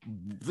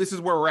 this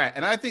is where we're at."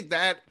 And I think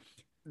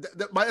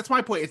that's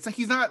my point. It's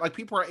he's not like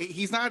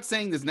he's not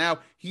saying this now.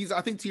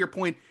 I think to your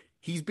point,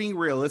 he's being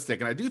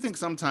realistic, and I do think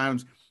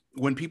sometimes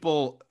when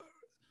people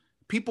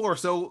are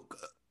so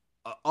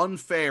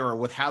unfair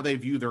with how they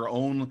view their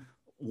own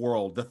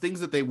world, the things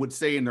that they would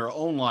say in their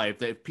own life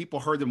that if people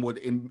heard them would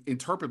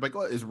interpret like,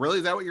 oh, is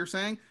that what you're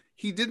saying?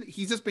 He's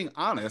just being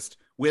honest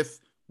with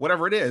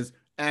whatever it is.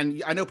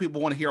 And I know people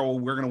want to hear, well,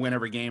 we're going to win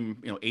every game,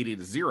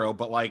 80-0,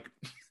 but like,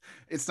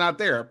 it's not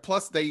there.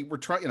 Plus they were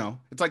trying,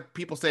 it's like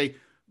people say,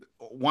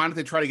 why didn't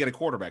they try to get a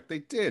quarterback? They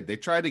did. They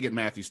tried to get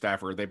Matthew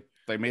Stafford.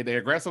 They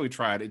aggressively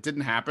tried. It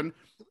didn't happen.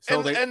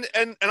 So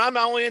and I'm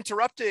only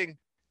interrupting.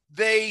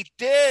 They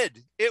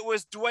did. It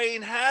was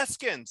Dwayne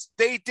Haskins.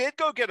 They did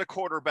go get a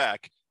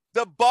quarterback.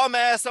 The bum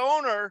ass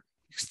owner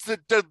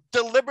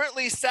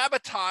deliberately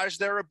sabotaged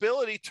their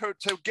ability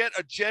to get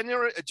a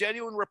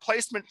genuine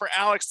replacement for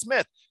Alex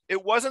Smith.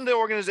 It wasn't the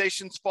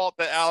organization's fault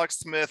that Alex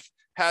Smith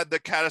had the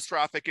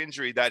catastrophic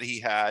injury that he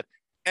had,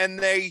 and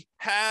they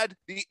had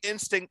the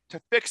instinct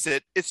to fix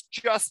it. It's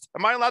just,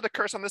 am I allowed to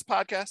curse on this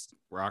podcast?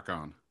 Rock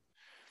on.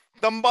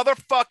 The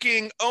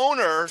motherfucking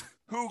owner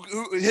who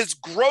his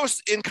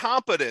gross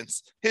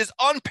incompetence, his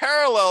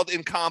unparalleled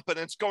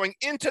incompetence going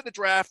into the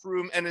draft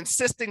room and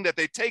insisting that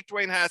they take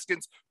Dwayne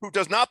Haskins, who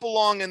does not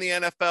belong in the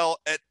NFL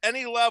at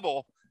any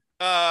level,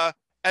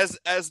 as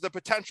the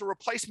potential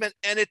replacement.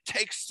 And it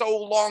takes so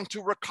long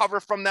to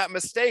recover from that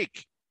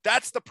mistake.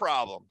 That's the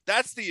problem.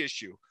 That's the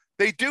issue.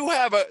 They do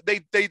have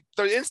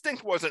their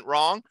instinct wasn't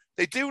wrong.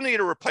 They do need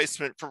a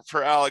replacement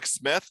for Alex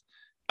Smith.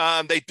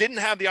 They didn't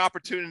have the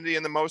opportunity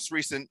in the most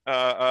recent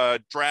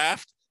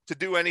draft to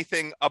do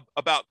anything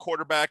about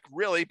quarterback,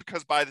 really,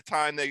 because by the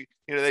time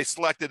they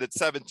selected at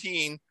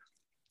 17,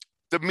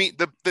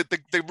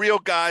 the real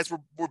guys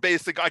were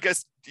basically, I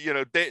guess,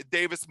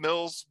 Davis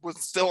Mills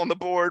was still on the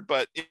board,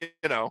 but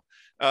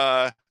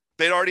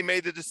they'd already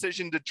made the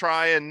decision to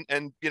try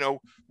and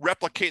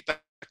replicate the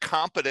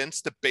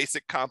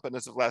basic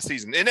competence of last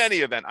season. In any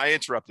event, I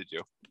interrupted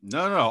you.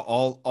 No,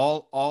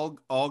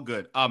 all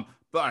good.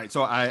 All right,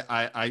 so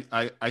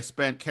I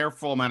spent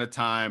careful amount of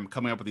time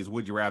coming up with these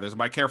would you rather's.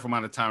 By careful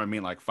amount of time, I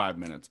mean like 5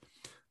 minutes.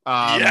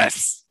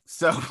 Yes.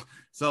 So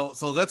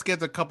let's get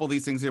to a couple of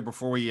these things here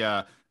before we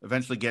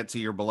eventually get to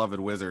your beloved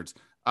Wizards.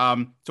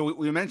 So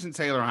we mentioned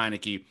Taylor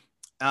Heinicke.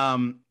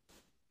 I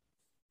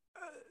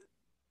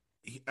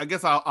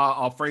guess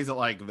I'll phrase it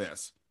like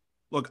this.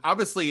 Look,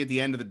 obviously, at the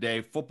end of the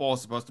day, football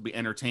is supposed to be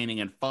entertaining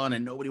and fun,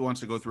 and nobody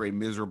wants to go through a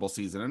miserable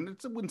season. And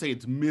I wouldn't say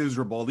it's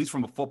miserable, at least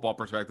from a football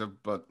perspective,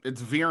 but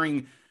it's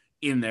veering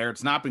in there.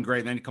 It's not been great.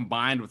 And then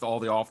combined with all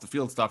the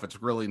off-the-field stuff,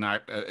 it's really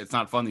not it's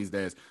not fun these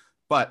days.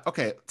 But,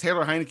 okay,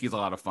 Taylor Heinicke is a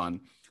lot of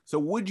fun. So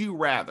would you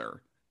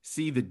rather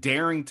see the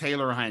daring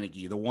Taylor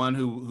Heinicke, the one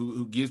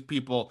who gives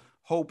people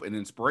hope and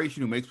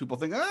inspiration, who makes people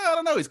think, I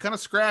don't know, he's kind of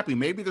scrappy.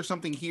 Maybe there's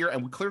something here.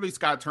 And clearly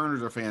Scott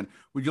Turner's a fan.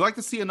 Would you like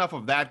to see enough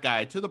of that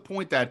guy to the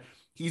point that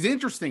he's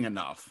interesting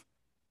enough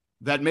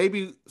that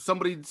maybe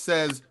somebody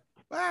says,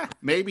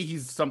 maybe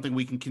he's something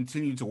we can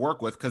continue to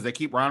work with, because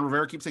Ron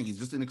Rivera keeps saying he's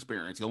just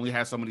inexperienced. He only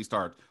has so many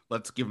starts.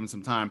 Let's give him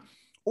some time.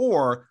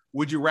 Or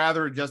would you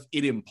rather just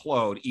it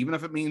implode, even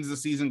if it means the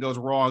season goes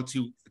wrong,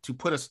 to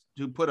put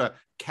a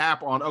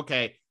cap on,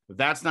 okay,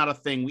 that's not a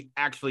thing. We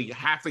actually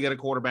have to get a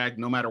quarterback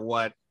no matter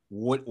what.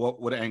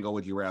 What angle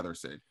would you rather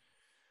see?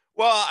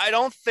 Well,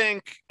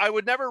 I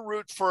would never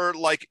root for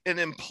like an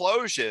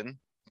implosion,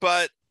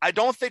 but I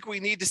don't think we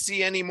need to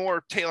see any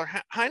more Taylor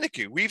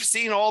Heinicke. We've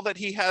seen all that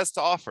he has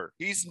to offer.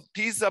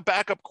 He's a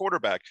backup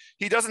quarterback.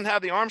 He doesn't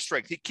have the arm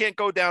strength. He can't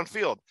go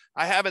downfield.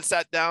 I haven't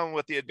sat down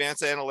with the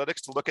advanced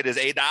analytics to look at his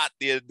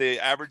ADOT, the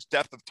average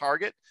depth of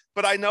target,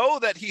 but I know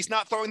that he's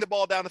not throwing the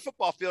ball down the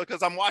football field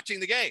because I'm watching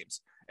the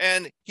games,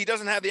 and he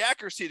doesn't have the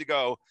accuracy to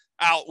go,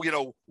 out,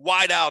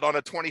 wide out on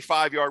a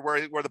 25-yard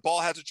where the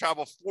ball has to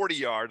travel 40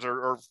 yards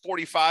or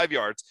 45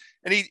 yards.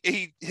 And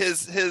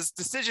his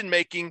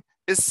decision-making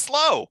is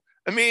slow.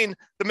 I mean,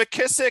 the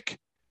McKissick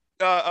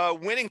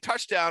winning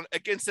touchdown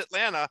against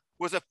Atlanta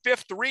was a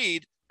fifth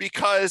read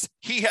because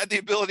he had the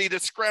ability to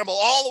scramble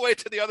all the way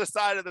to the other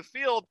side of the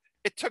field.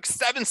 It took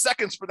 7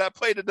 seconds for that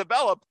play to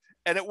develop,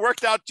 and it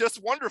worked out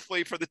just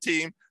wonderfully for the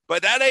team.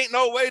 But that ain't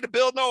no way to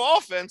build no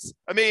offense.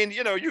 I mean,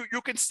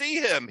 you can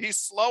see him. He's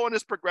slow on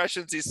his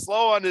progressions. He's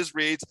slow on his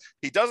reads.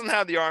 He doesn't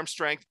have the arm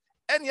strength.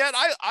 And yet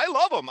I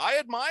love him. I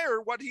admire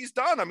what he's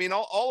done. I mean,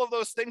 all of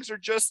those things are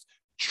just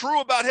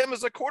true about him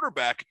as a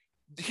quarterback.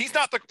 He's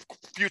not the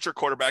future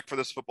quarterback for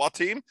this football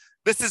team.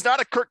 This is not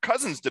a Kirk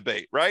Cousins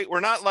debate, right? We're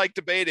not like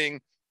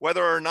debating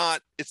whether or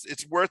not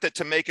it's worth it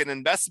to make an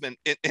investment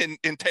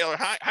in Taylor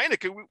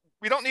Heinicke.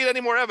 We don't need any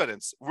more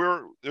evidence.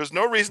 There's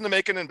no reason to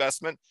make an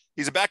investment.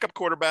 He's a backup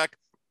quarterback.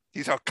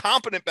 He's a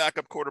competent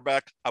backup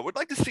quarterback. I would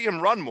like to see him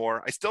run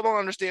more. I still don't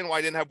understand why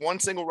he didn't have one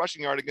single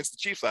rushing yard against the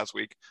Chiefs last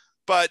week.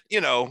 But,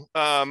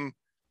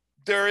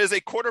 there is a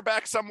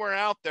quarterback somewhere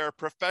out there,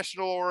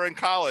 professional or in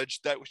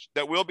college, that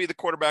will be the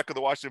quarterback of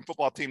the Washington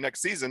football team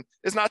next season.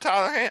 Is not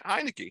Tyler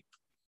Heinicke.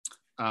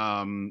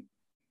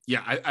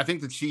 Yeah, I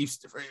think the Chiefs,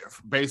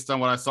 based on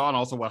what I saw and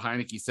also what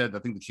Heinicke said, I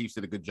think the Chiefs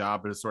did a good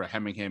job of sort of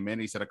hemming him in.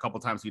 He said a couple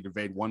times he'd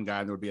evade one guy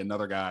and there would be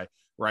another guy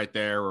right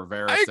there.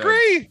 Rivera. I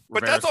agree,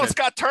 but that's on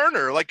Scott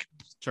Turner. Like,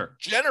 sure,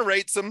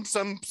 generate some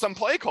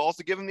play calls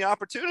to give him the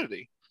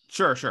opportunity.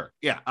 Sure.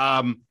 Yeah.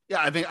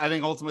 I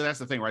think ultimately that's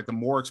the thing, right? The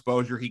more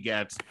exposure he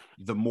gets,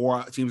 the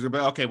more teams are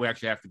like, okay, we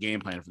actually have to game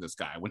plan for this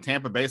guy. When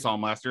Tampa Bay saw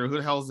him last year, who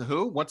the hell is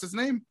who? What's his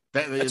name?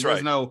 That's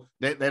right.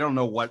 They don't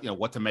know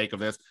what to make of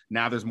this.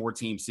 Now there's more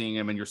teams seeing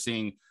him, and you're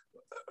seeing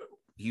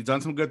he's done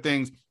some good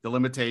things. The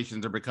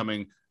limitations are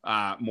becoming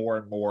more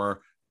and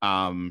more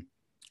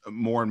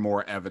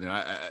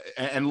evident.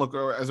 And look,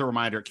 as a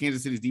reminder,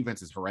 Kansas City's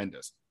defense is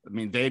horrendous. I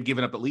mean, they had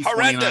given up at least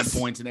 29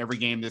 points in every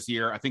game this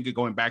year. I think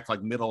going back to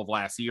like middle of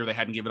last year, they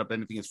hadn't given up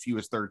anything as few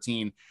as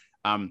 13.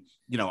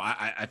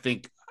 I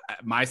think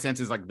my sense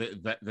is like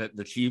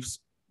the Chiefs,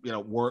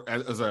 were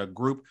as a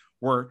group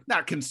were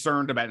not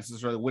concerned about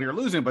necessarily winning or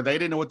losing, but they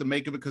didn't know what to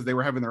make of it because they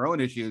were having their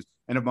own issues.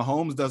 And if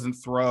Mahomes doesn't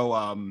throw,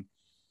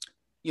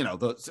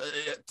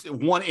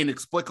 one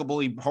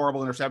inexplicably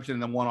horrible interception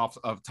and then one off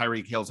of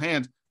Tyreek Hill's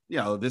hands,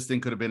 this thing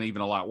could have been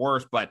even a lot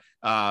worse, but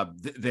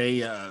Heinicke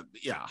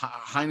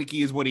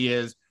is what he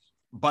is.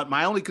 But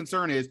my only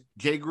concern is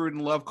Jay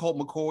Gruden loved Colt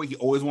McCoy. He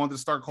always wanted to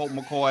start Colt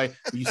McCoy.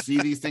 You see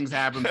these things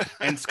happen.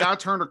 And Scott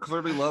Turner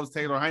clearly loves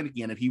Taylor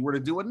Heinicke. And if he were to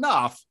do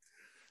enough,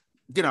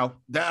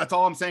 that's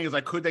all I'm saying is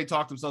like, could they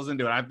talk themselves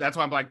into it? That's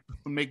why I'm like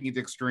making it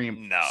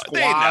extreme. No,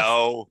 they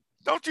know.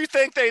 Don't you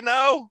think they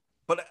know?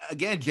 But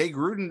again, Jay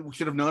Gruden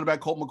should have known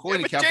about Colt McCoy.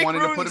 And he kept Jay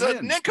wanting Gruden's to put him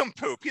in.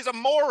 Nincompoop. He's a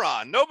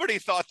moron. Nobody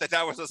thought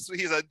that was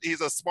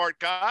he's a smart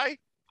guy.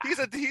 He's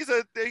a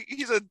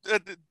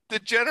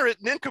degenerate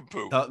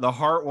nincompoop. The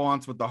heart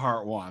wants what the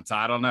heart wants.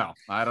 I don't know.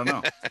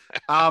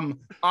 All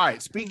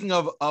right. Speaking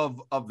of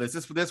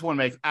this one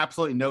makes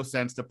absolutely no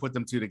sense to put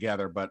them two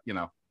together, but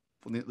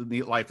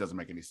life doesn't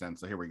make any sense.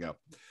 So here we go.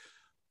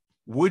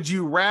 Would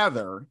you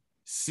rather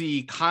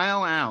see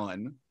Kyle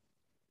Allen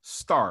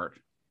start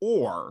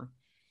or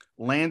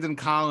Landon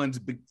Collins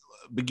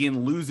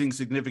begin losing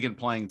significant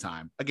playing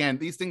time? Again,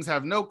 these things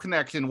have no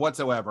connection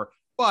whatsoever,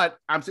 but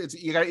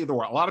you got either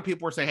way. A lot of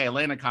people are saying, hey,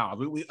 Landon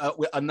Collins, we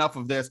enough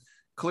of this.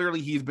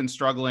 Clearly he's been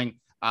struggling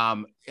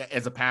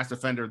as a pass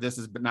defender. This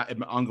has been not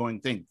an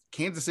ongoing thing.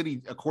 Kansas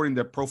City, according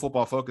to Pro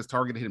Football Focus,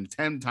 targeted him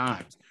 10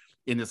 times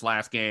in this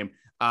last game,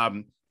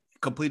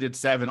 completed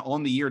 7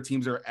 on the year.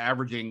 Teams are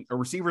averaging, or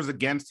receivers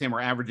against him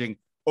are averaging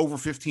over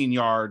 15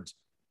 yards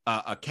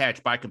a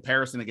catch. By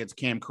comparison against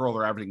Cam Curl,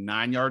 they're averaging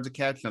 9 yards a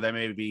catch. Now that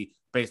may be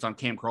based on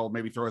Cam Curl,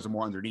 maybe throws him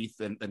more underneath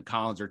than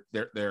Collins, or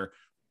they're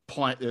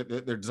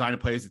designing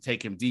plays to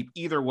take him deep.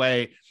 Either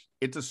way,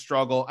 it's a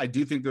struggle. I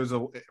do think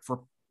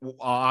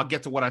I'll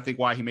get to what I think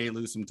why he may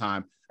lose some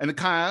time. And the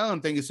Kyle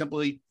Allen thing is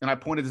simply, and I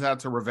pointed this out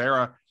to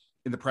Rivera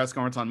in the press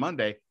conference on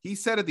Monday, he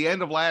said at the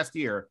end of last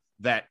year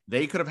that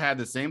they could have had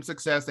the same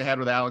success they had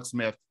with Alex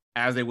Smith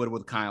as they would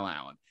with Kyle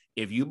Allen.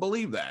 If you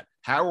believe that,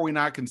 how are we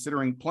not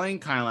considering playing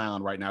Kyle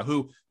Allen right now,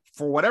 who,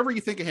 for whatever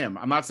you think of him,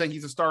 I'm not saying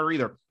he's a starter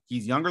either.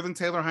 He's younger than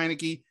Taylor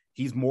Heinicke.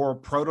 He's more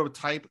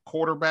prototype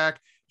quarterback.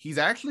 He's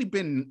actually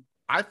been,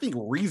 I think,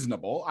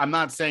 reasonable. I'm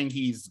not saying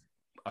he's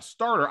a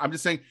starter. I'm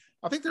just saying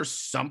I think there's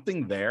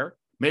something there.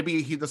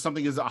 Maybe he does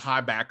something as a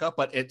high backup,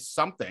 but it's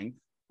something.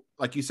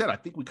 Like you said, I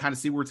think we kind of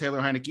see where Taylor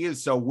Heinicke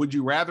is. So would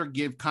you rather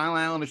give Kyle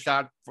Allen a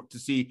shot to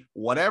see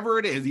whatever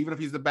it is, even if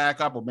he's the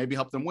backup, or maybe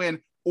help them win,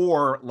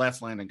 or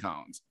less Landon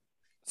Collins?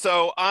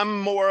 So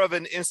I'm more of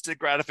an instant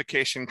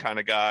gratification kind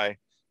of guy.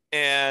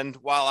 And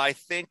while I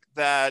think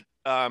that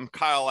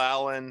Kyle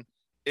Allen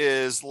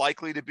is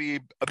likely to be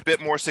a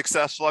bit more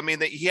successful, I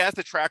mean, he has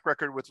the track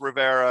record with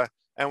Rivera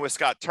and with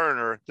Scott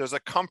Turner. There's a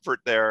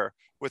comfort there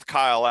with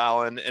Kyle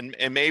Allen,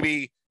 and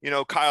maybe,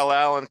 Kyle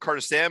Allen,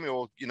 Curtis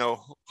Samuel,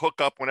 hook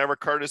up whenever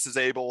Curtis is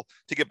able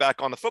to get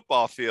back on the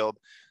football field.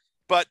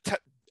 But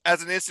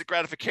as an instant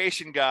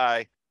gratification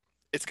guy,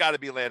 it's got to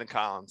be Landon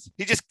Collins.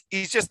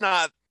 He's just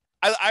not.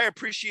 I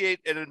appreciate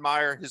and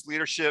admire his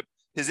leadership,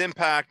 his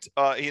impact.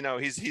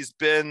 He's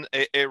been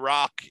a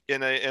rock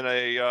in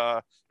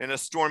a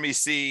stormy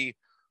sea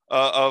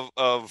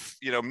of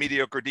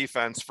mediocre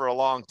defense for a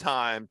long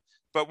time.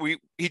 But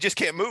he just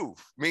can't move.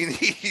 I mean,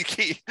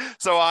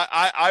 so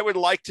I would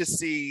like to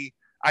see.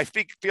 I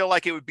feel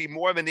like it would be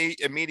more of an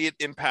immediate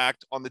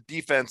impact on the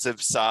defensive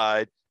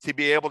side to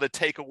be able to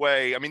take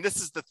away. I mean, this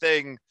is the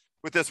thing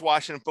with this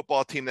Washington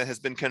football team that has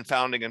been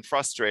confounding and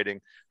frustrating.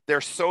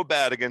 They're so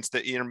bad against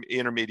the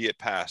intermediate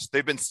pass.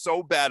 They've been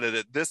so bad at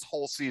it this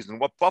whole season.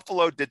 What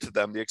Buffalo did to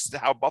them,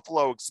 how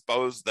Buffalo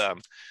exposed them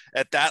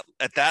at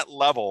that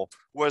level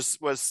was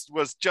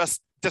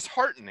just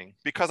disheartening,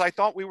 because I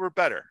thought we were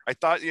better. I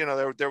thought,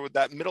 there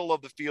that middle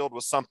of the field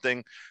was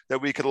something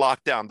that we could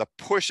lock down. The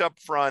push up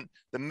front,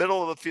 the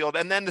middle of the field,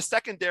 and then the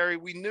secondary.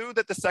 We knew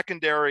that the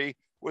secondary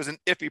was an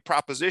iffy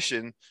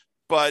proposition,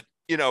 but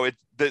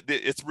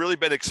it's really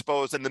been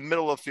exposed, and the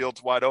middle of the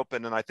field's wide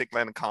open. And I think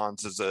Landon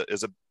Collins is a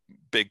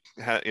big,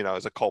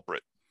 is a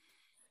culprit.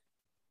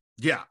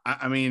 Yeah,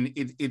 I mean,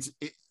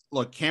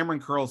 look, Cameron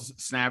Curl's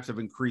snaps have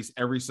increased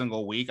every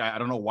single week. I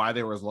don't know why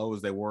they were as low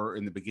as they were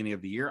in the beginning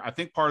of the year. I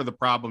think part of the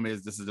problem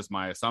is, this is just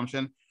my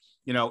assumption,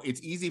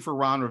 it's easy for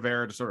Ron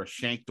Rivera to sort of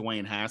shank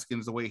Dwayne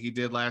Haskins the way he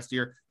did last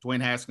year.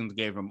 Dwayne Haskins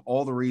gave him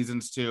all the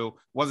reasons to. It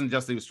wasn't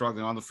just that he was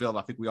struggling on the field.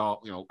 I think we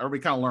all,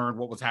 everybody kind of learned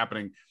what was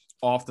happening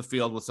off the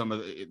field with some of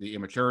the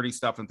immaturity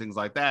stuff and things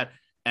like that.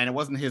 And it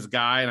wasn't his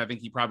guy. And I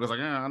think he probably was like,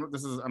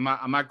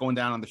 I'm not going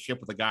down on the ship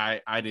with a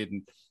guy I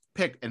didn't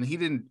pick. And he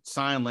didn't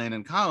sign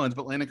Landon Collins,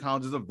 but Landon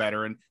Collins is a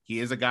veteran. He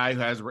is a guy who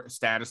has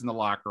status in the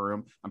locker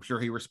room. I'm sure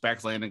he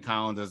respects Landon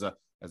Collins as a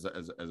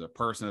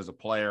person, as a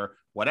player,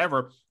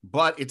 whatever.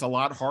 But it's a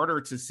lot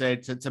harder to say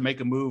to make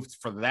a move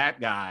for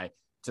that guy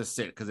to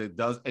sit, because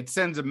it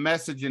sends a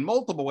message in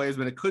multiple ways,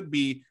 but it could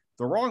be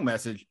the wrong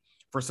message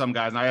for some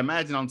guys. And I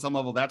imagine on some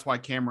level, that's why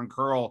Cameron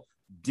Curl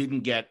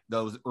didn't get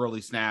those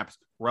early snaps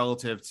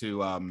relative to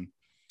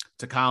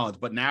Collins.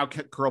 But now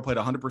Curl played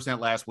 100%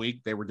 last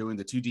week. They were doing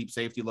the 2 deep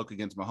safety look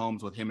against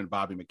Mahomes with him and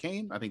Bobby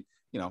McCain. I think,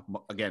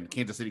 again,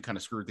 Kansas City kind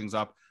of screwed things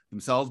up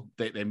themselves.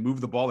 They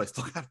moved the ball. They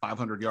still got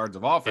 500 yards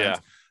of offense.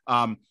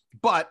 Yeah.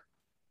 But,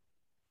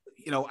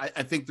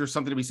 I think there's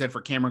something to be said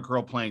for Cameron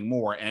Curl playing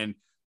more. And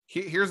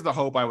here's the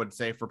hope, I would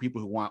say, for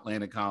people who want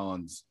Landon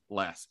Collins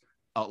less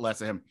of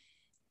him.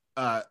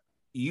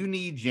 You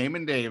need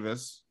Jamin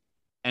Davis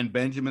and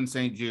Benjamin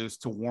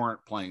St-Juste to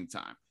warrant playing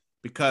time,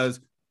 because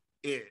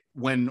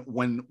when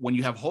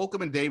you have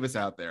Holcomb and Davis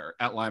out there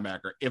at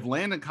linebacker, if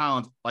Landon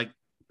Collins, like,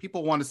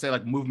 people want to say,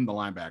 like, move him to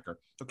linebacker.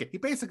 Okay, he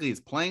basically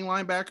is playing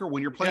linebacker.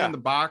 When you're playing in the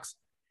box,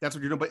 that's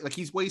what you're doing. But, like,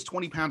 he weighs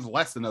 20 pounds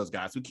less than those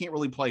guys. So he can't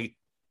really play,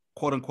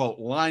 quote unquote,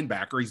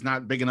 linebacker. He's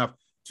not big enough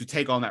to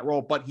take on that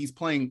role, but he's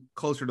playing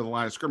closer to the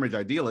line of scrimmage,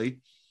 ideally.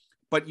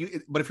 But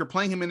if you're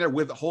playing him in there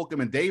with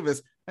Holcomb and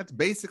Davis, that's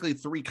basically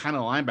 3 kind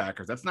of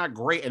linebackers. That's not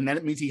great. And then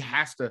it means he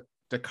has to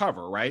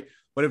cover, right?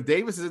 But if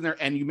Davis is in there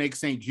and you make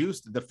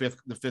St-Juste the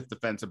fifth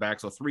defensive back,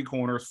 so 3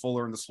 corners,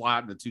 Fuller in the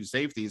slot, and the 2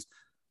 safeties,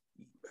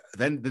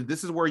 then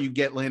this is where you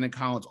get Landon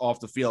Collins off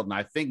the field. And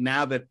I think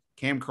now that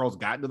Cam Curl's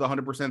gotten to the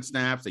 100%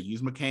 snaps, they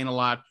use McCain a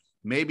lot,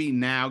 maybe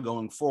now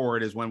going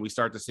forward is when we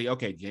start to see,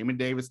 okay, Jamin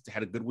Davis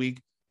had a good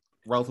week,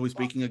 relatively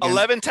speaking. Again,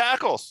 11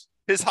 tackles.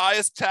 His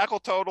highest tackle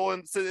total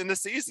in the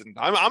season.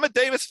 I'm a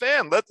Davis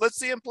fan. Let's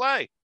see him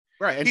play.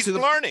 Right, and he's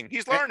learning.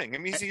 He's learning. I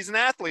mean, he's an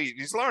athlete.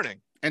 He's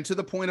learning. And to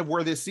the point of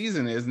where this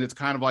season is, and it's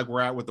kind of like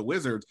we're at with the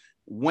Wizards.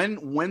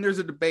 When there's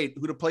a debate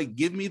who to play,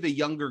 give me the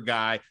younger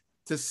guy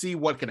to see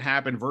what can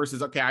happen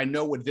versus, okay, I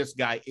know what this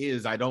guy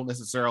is. I don't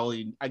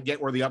necessarily. I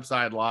get where the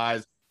upside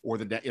lies, or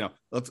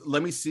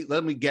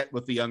let me get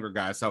with the younger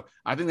guy. So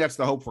I think that's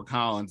the hope for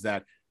Collins,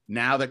 that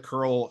now that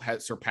Curl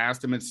has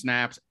surpassed him in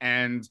snaps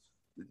and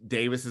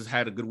Davis has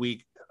had a good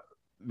week,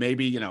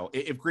 maybe,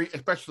 if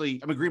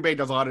Green Bay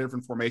does a lot of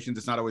different formations.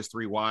 It's not always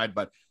 3 wide,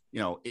 but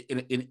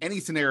in any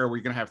scenario where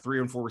you're going to have 3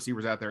 and 4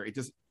 receivers out there,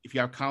 if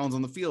you have Collins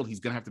on the field, he's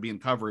going to have to be in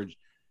coverage,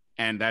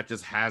 and that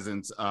just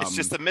hasn't. It's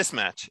just a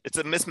mismatch. It's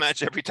a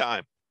mismatch every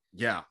time.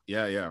 Yeah,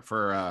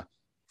 for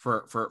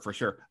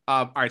sure.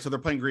 All right, so they're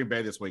playing Green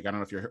Bay this week. I don't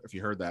know if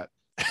you heard that.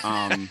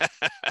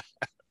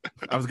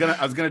 I was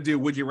gonna do,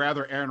 would you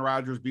rather Aaron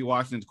Rodgers be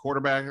Washington's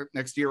quarterback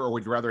next year, or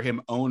would you rather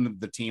him own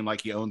the team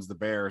like he owns the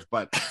Bears?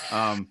 But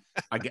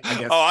I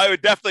guess. Oh, I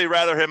would definitely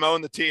rather him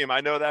own the team.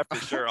 I know that for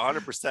sure.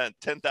 100%,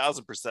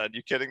 10,000%.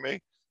 You kidding me?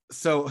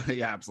 So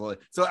yeah,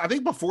 absolutely. So I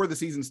think before the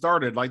season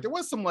started, like, there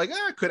was some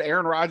could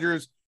Aaron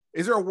Rodgers?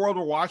 Is there a world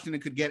where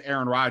Washington could get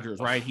Aaron Rodgers?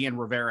 Right? He and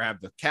Rivera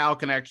have the Cal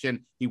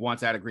connection. He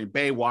wants out of Green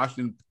Bay.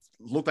 Washington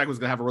looked like it was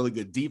going to have a really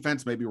good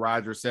defense. Maybe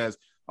Rodgers says,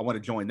 I want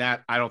to join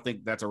that. I don't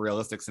think that's a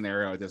realistic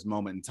scenario at this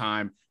moment in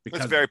time.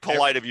 Because it's very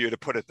polite of you to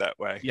put it that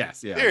way.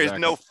 Yes, yeah. There is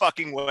no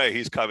fucking way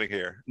he's coming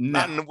here.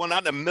 No.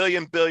 Not in a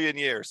million billion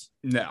years.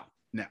 No.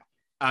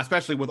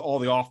 Especially with all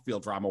the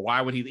off-field drama. Why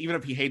would he, even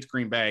if he hates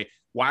Green Bay,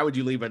 why would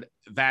you leave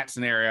that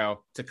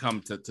scenario to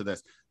come to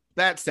this?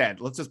 that said,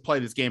 let's just play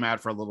this game out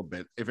for a little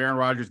bit. If Aaron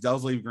Rodgers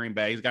does leave Green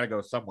Bay, he's got to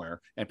go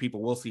somewhere, and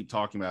people will keep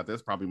talking about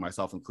this, probably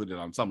myself included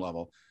on some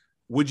level.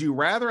 Would you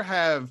rather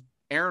have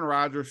Aaron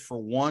Rodgers for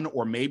 1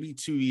 or maybe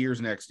 2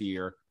 years next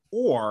year,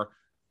 or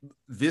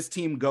this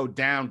team go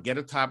down, get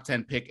a top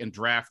 10 pick, and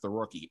draft the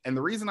rookie? And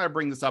the reason I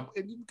bring this up,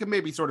 you can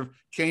maybe sort of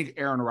change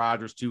Aaron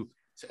Rodgers to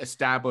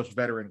established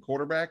veteran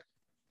quarterback,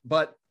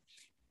 but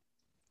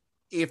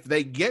if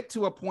they get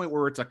to a point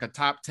where it's like a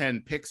top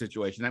 10 pick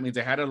situation, that means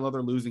they had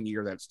another losing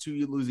year. That's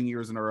 2 losing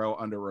years in a row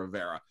under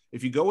Rivera.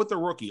 If you go with the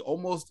rookie, it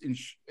almost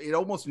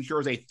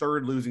ensures a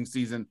third losing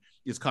season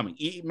is coming.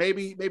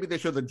 Maybe they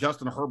show the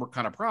Justin Herbert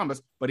kind of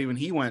promise, but even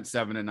he went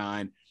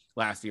 7-9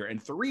 last year.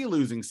 And 3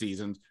 losing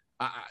seasons,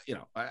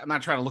 I'm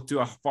not trying to look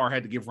too far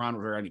ahead to give Ron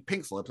Rivera any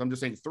pink slips. I'm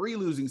just saying 3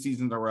 losing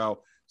seasons in a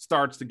row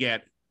starts to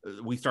get,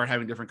 we start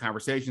having different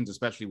conversations,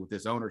 especially with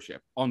this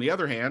ownership. On the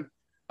other hand,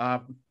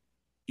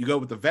 you go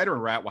with the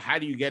veteran route. Well, how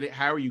do you get it?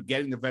 How are you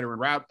getting the veteran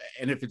route?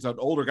 And if it's an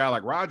older guy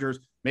like Rodgers,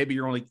 maybe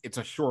it's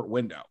a short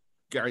window.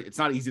 It's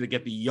not easy to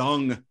get the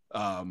young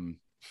up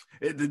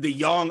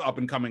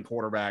and coming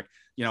quarterback,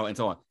 and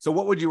so on. So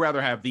what would you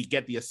rather have?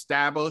 Get the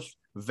established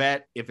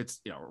vet, if it's,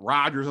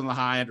 Rodgers on the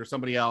high end or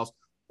somebody else,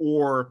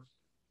 or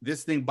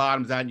this thing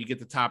bottoms out and you get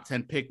the top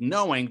 10 pick,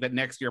 knowing that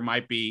next year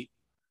might be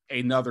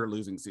another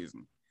losing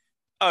season?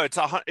 Oh,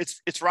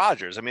 it's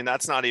Rodgers. I mean,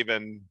 that's not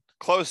even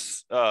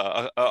close,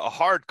 a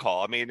hard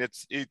call. I mean,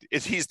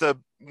 he's the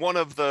one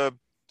of the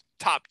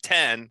top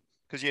 10,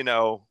 because you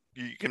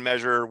can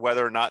measure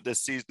whether or not this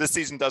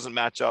season doesn't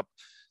match up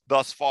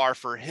thus far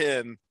for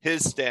him,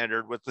 his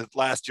standard, with the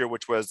last year,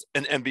 which was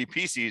an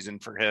MVP season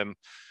for him.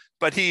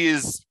 But he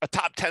is a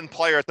top 10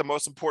 player at the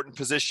most important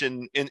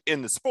position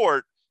in the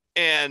sport.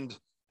 And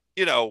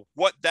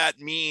what that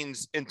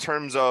means in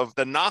terms of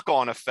the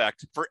knock-on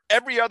effect for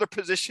every other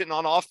position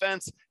on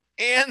offense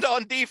and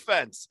on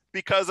defense,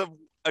 because of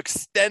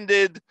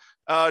extended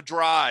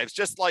drives,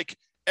 just like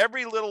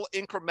every little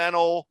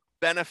incremental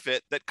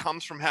benefit that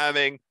comes from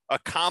having a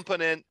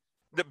competent,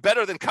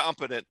 better than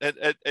competent,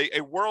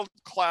 a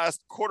world-class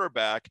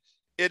quarterback,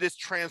 it is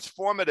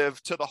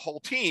transformative to the whole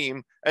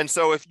team. And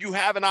so if you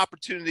have an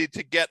opportunity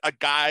to get a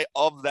guy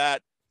of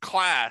that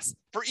class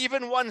for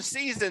even one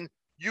season,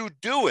 you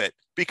do it,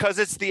 because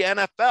it's the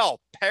NFL.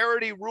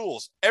 Parity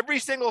rules. Every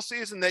single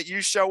season that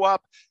you show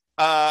up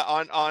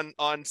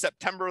on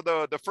September,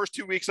 the first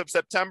 2 weeks of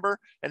September,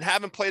 and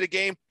haven't played a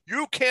game,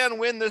 you can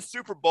win the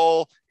Super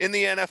Bowl in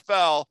the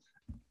NFL,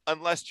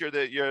 unless you're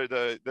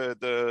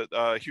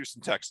the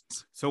Houston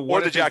Texans,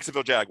 or the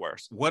Jacksonville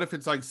Jaguars. What if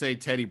it's like, say,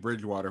 Teddy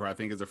Bridgewater, who I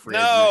think is a free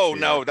agent?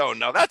 No.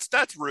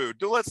 That's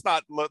rude. Let's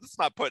not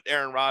put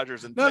Aaron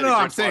Rodgers and Teddy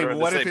Bridgewater, I'm saying,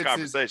 what if it's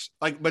conversation.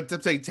 But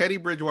to say Teddy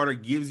Bridgewater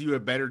gives you a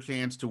better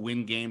chance to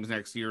win games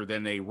next year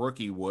than a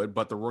rookie would,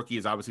 but the rookie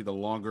is obviously the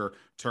longer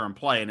term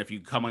play. And if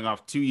you're coming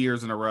off 2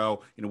 years in a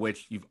row in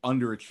which you've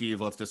underachieved,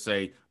 let's just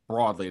say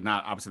broadly,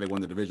 not obviously they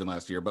won the division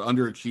last year, but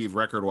underachieved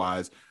record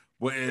wise,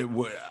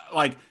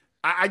 like.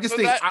 I just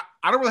think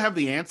I don't really have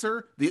the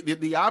answer.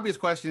 The obvious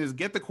question is,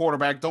 get the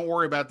quarterback. Don't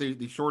worry about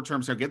the short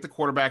term. So get the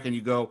quarterback and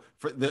you go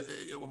for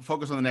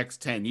focus on the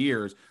next 10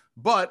 years.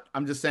 But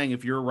I'm just saying,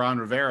 if you're Ron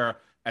Rivera,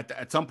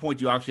 at some point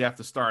you actually have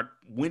to start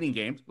winning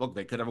games. Look,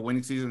 they could have a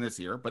winning season this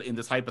year, but in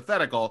this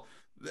hypothetical,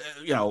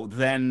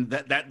 then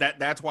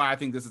that's why I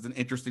think this is an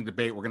interesting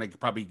debate. We're going to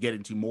probably get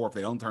into more if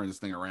they don't turn this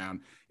thing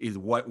around. Is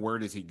where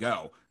does he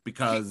go?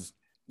 Because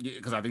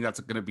I think that's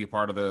going to be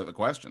part of the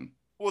question.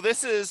 Well,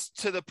 this is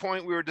to the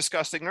point we were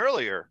discussing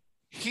earlier.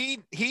 He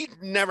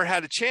never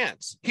had a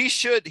chance. He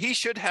should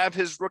have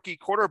his rookie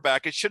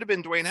quarterback. It should have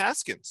been Dwayne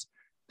Haskins.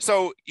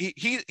 So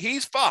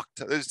he's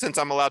fucked, since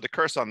I'm allowed to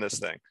curse on this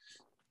thing.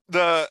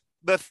 The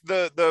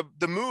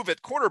move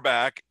at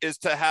quarterback is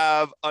to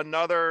have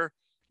another,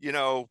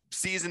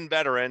 seasoned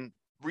veteran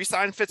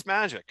re-sign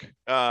Fitzmagic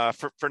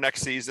for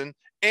next season,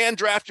 and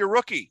draft your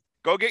rookie.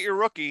 Go get your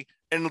rookie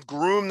and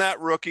groom that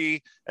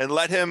rookie and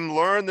let him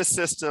learn the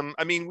system.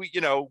 I mean,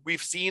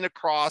 we've seen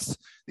across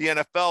the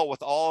NFL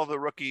with all of the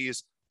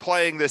rookies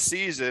playing this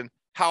season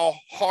how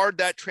hard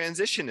that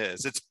transition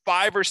is. It's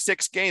 5 or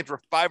 6 games. We're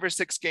 5 or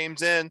 6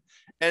 games in,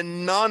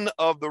 and none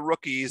of the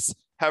rookies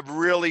have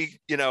really,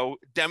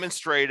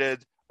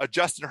 demonstrated a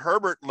Justin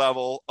Herbert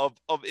level of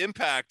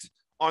impact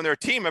on their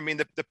team. I mean,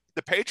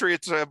 the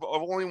Patriots have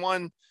only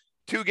won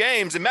 2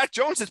 games, and Mac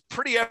Jones is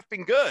pretty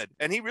effing good,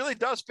 and he really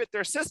does fit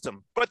their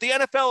system. But the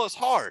NFL is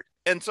hard,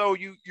 and so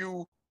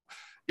you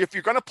if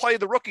you're going to play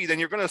the rookie, then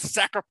you're going to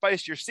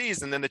sacrifice your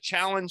season. And the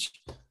challenge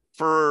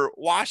for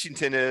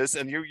Washington is,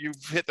 and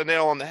you've hit the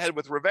nail on the head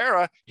with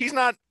Rivera, he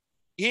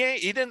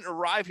didn't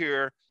arrive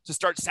here to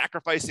start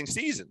sacrificing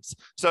seasons.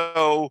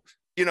 So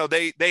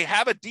they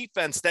have a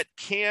defense that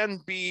can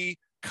be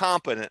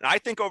competent. I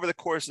think over the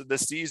course of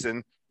this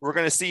season, we're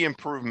going to see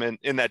improvement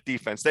in that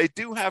defense. They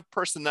do have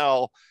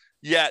personnel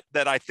yet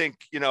that I think,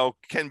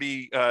 can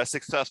be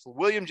successful.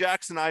 William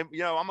Jackson, I'm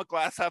a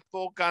glass half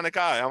full kind of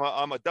guy.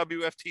 I'm a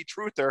WFT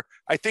truther.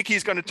 I think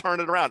he's going to turn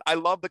it around. I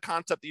love the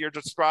concept that you're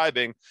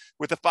describing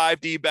with the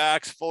 5D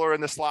backs, Fuller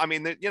in the slot. I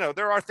mean,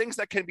 there are things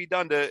that can be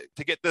done to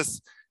get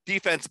this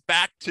defense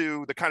back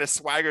to the kind of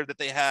swagger that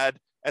they had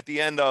at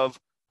the end of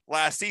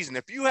last season.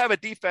 If you have a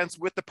defense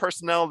with the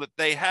personnel that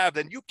they have,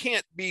 then you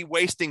can't be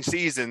wasting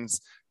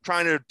seasons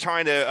trying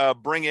to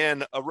bring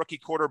in a rookie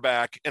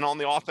quarterback and on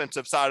the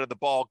offensive side of the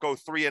ball go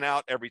 3 and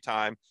out every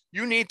time.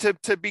 You need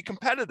to be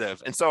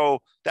competitive, and so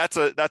that's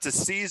a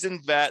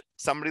seasoned vet,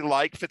 somebody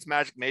like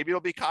Fitzmagic. Maybe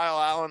it'll be Kyle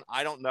Allen,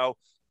 I don't know,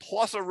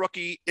 plus a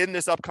rookie in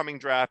this upcoming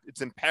draft.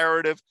 It's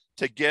imperative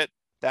to get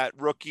that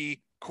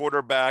rookie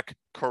quarterback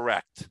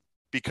correct,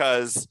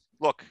 because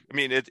look, I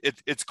mean,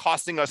 it's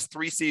costing us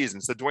 3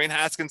 seasons. The Dwayne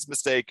Haskins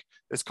mistake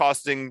is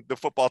costing the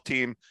football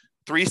team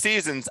 3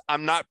 seasons.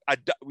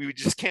 We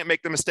just can't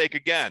make the mistake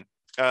again.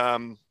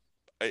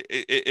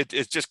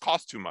 It just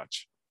costs too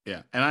much.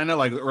 Yeah. And I know,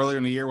 like, earlier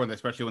in the year,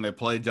 especially when they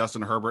played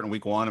Justin Herbert in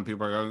week 1, and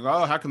people are going,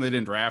 oh, how come they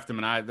didn't draft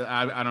him? And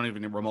I don't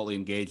even remotely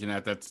engage in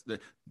that. That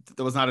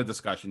was not a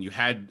discussion. You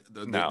had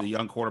the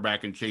young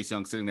quarterback and Chase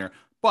Young sitting there.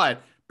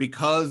 But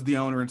because the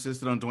owner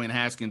insisted on Dwayne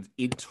Haskins,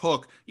 it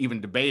took even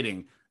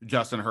debating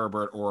Justin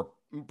Herbert, or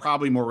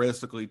probably more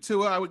realistically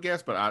Tua, I would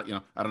guess, but I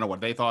don't know what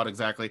they thought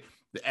exactly.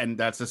 And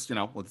that's just,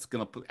 it's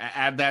going to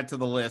add that to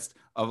the list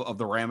of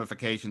the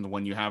ramifications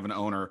when you have an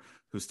owner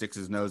who sticks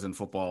his nose in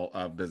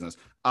football business.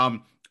 All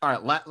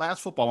right,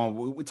 last football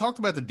one. We talked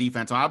about the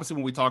defense. And obviously,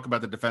 when we talk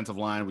about the defensive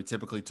line, we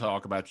typically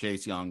talk about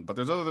Chase Young, but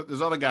there's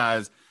other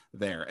guys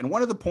there. And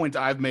one of the points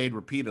I've made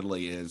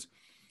repeatedly is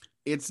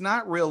it's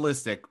not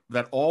realistic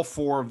that all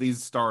 4 of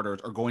these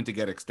starters are going to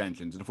get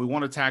extensions. And if we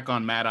want to tack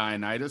on Matt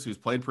Ioannidis, who's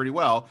played pretty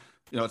well,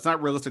 it's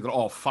not realistic that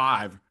all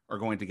 5 are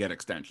going to get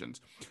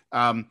extensions.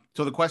 So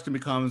the question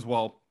becomes,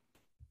 well,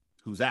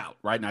 who's out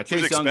right now?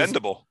 Chase Young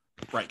expendable.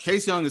 Right.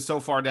 Chase Young is so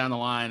far down the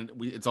line,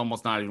 it's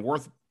almost not even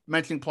worth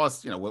mentioning.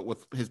 Plus,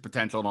 with his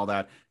potential and all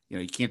that,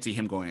 you can't see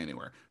him going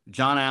anywhere.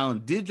 John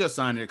Allen did just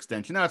sign an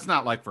extension. Now, it's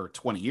not like for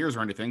 20 years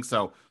or anything.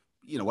 So,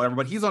 whatever,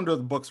 but he's under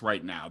the books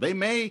right now. They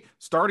may,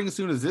 starting as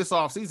soon as this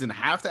offseason,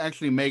 have to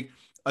actually make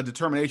a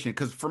determination.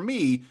 Because for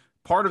me,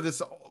 part of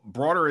this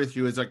broader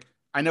issue is, like,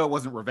 I know it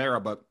wasn't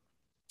Rivera, but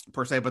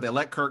they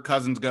let Kirk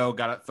Cousins go,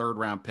 got a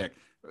 3rd-round pick.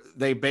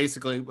 They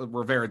basically,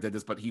 Rivera did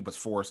this, but he was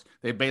forced.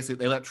 They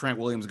let Trent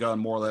Williams go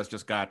and more or less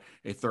just got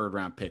a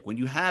 3rd-round pick. When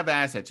you have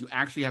assets, you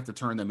actually have to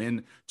turn them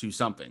into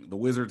something. The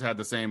Wizards had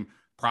the same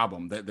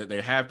problem.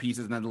 They have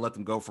pieces and then they let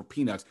them go for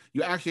peanuts.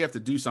 You actually have to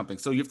do something.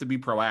 So you have to be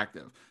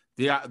proactive.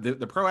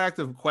 The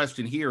proactive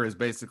question here is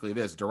basically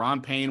this.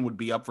 Daron Payne would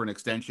be up for an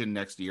extension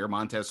next year.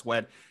 Montez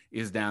Sweat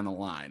is down the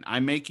line. I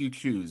make you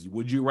choose.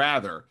 Would you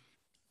rather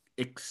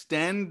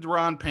extend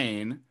Daron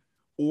Payne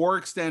or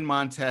extend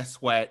Montez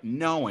Sweat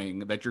knowing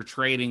that you're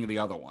trading the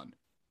other one?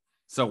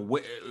 So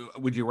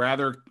would you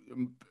rather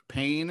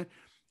Payne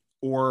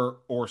or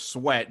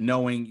Sweat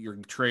knowing you're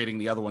trading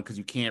the other one because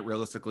you can't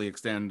realistically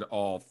extend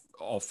all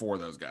 4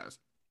 of those guys?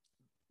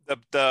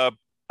 The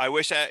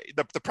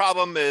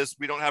problem is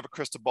we don't have a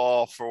crystal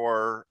ball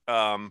for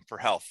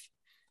health,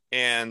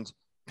 and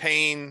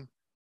Payne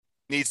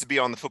needs to be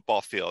on the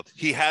football field.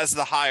 He has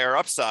the higher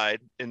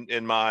upside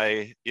in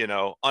my,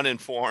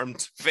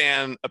 uninformed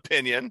fan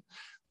opinion,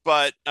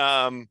 but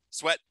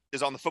Sweat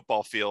is on the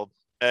football field,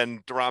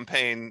 and Daron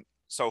Payne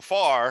so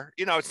far,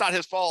 it's not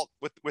his fault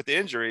with the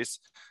injuries.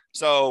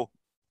 So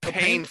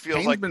Payne's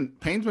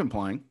been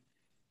playing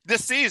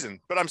this season,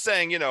 but I'm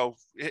saying,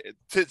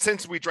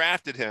 since we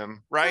drafted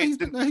him, right?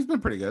 No, he's been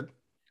pretty good.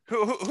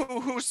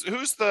 Who's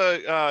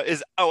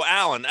the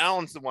Allen?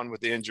 Allen's the one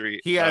with the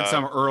injury. He had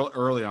some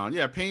early on.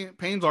 Yeah,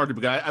 Payne's already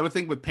been good. I would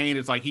think with Payne,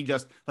 it's like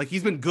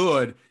he's been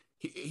good.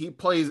 He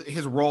plays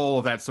his role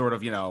of that sort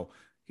of,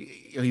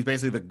 he's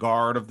basically the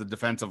guard of the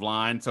defensive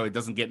line, so he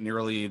doesn't get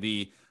nearly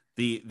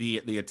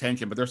the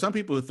attention. But there's some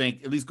people who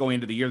think, at least going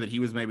into the year, that he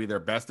was maybe their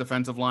best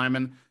defensive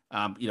lineman.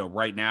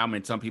 Right now, I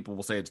mean, some people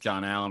will say it's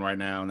John Allen right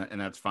now, and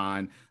that's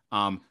fine.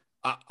 I'll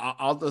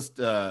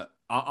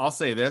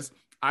say this.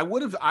 I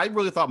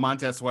really thought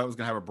Montez Sweat was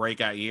going to have a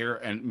breakout year,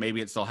 and maybe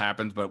it still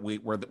happens, but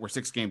we're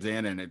 6 games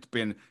in, and it's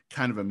been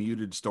kind of a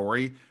muted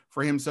story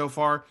for him so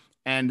far.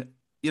 And,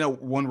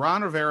 when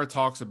Ron Rivera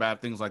talks about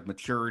things like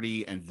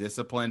maturity and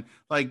discipline,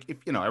 like,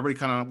 if, everybody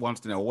kind of wants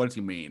to know, what does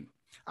he mean?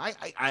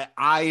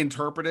 I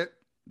interpret it,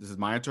 this is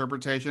my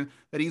interpretation,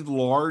 that he's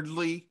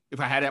largely, if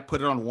I had to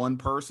put it on one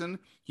person,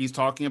 he's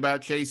talking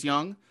about Chase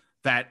Young,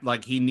 that,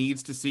 like, he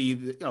needs to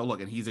see,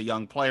 look, and he's a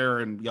young player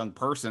and young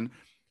person.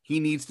 He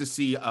needs to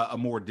see a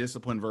more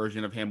disciplined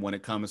version of him when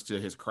it comes to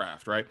his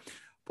craft, right?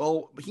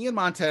 Well, he and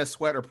Montez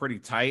Sweat are pretty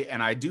tight,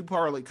 and I do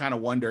partly kind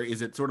of wonder,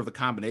 is it sort of a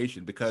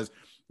combination? Because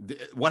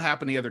what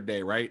happened the other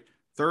day, right?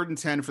 3rd and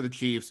 10 for the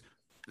Chiefs,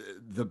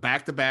 the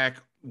back-to-back,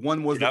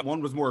 one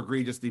was more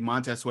egregious, the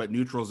Montez Sweat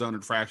neutral zone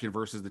infraction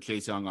versus the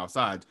Chase Young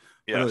offsides.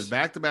 Yes. But it was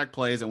back-to-back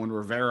plays, and when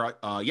Rivera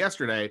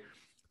yesterday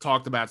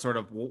talked about sort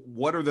of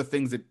what are the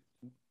things that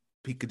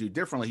he could do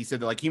differently. He said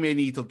that like he may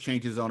need to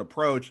change his own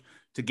approach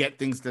to get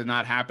things to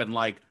not happen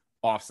like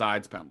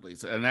offsides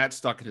penalties, and that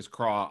stuck in his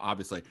craw,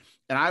 obviously.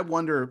 And I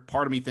wonder,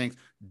 part of me thinks,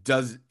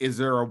 is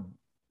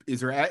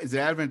it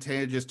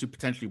advantageous to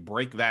potentially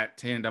break that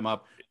tandem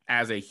up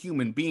as a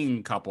human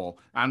being couple?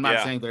 I'm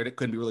not saying that it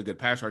couldn't be really good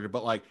pass rusher,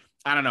 but like,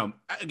 I don't know.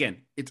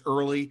 Again, it's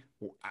early.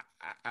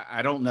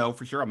 I don't know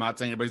for sure. I'm not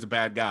saying anybody's a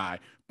bad guy,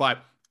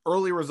 but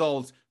early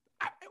results,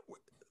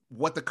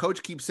 what the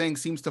coach keeps saying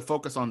seems to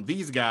focus on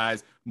these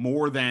guys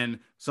more than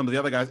some of the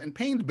other guys. And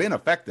Payne's been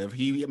effective.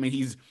 He's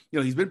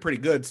been pretty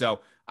good.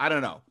 So I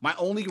don't know. My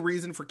only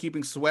reason for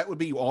keeping Sweat would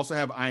be you also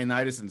have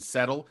Ioannidis and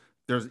Settle.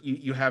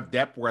 You have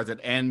depth, whereas at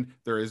end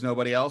there is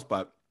nobody else.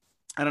 But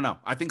I don't know.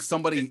 I think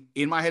somebody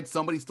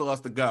still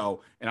has to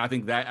go, and I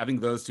think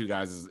those two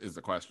guys is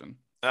the question.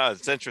 Oh,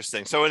 it's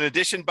interesting. So an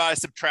addition by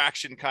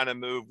subtraction kind of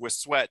move with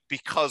Sweat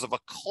because of a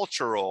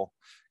cultural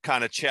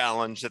kind of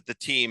challenge that the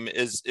team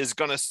is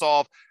going to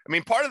solve. I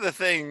mean, part of the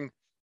thing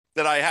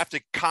that I have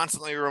to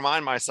constantly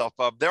remind myself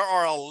of, there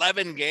are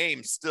 11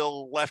 games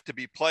still left to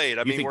be played.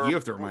 You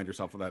have to remind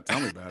yourself of that. Tell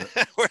me about it.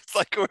 It's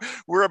like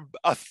we're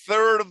a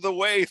third of the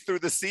way through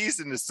the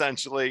season,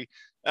 essentially.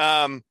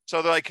 So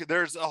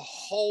there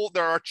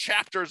are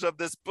chapters of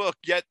this book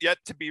yet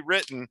to be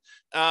written.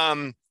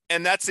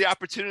 And that's the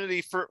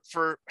opportunity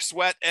for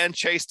Sweat and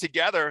Chase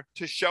together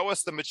to show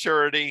us the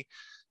maturity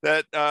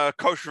that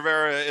Coach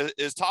Rivera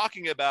is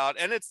talking about.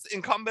 And it's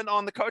incumbent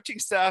on the coaching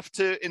staff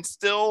to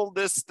instill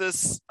this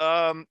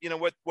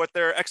what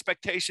their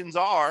expectations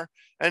are,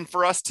 and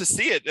for us to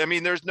see it. I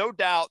mean, there's no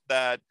doubt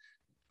that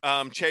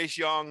Chase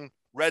Young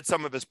read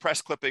some of his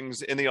press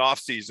clippings in the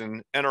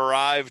offseason and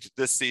arrived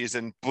this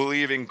season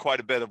believing quite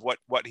a bit of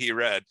what he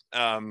read.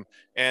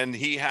 And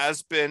he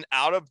has been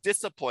out of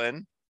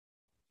discipline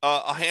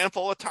a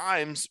handful of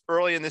times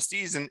early in the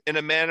season in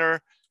a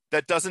manner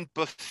that doesn't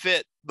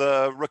befit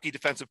the rookie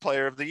defensive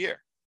player of the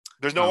year.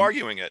 There's no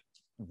arguing it.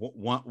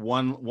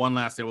 One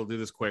last thing. We'll do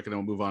this quick and then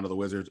we'll move on to the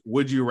Wizards.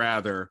 Would you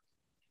rather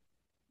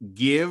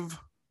give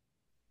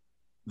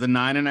the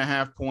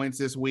 9.5 points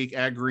this week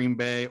at Green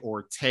Bay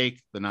or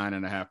take the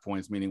 9.5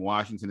 points, meaning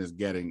Washington is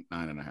getting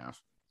 9.5?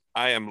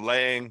 I am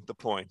laying the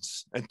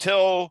points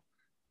until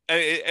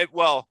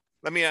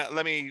let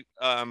me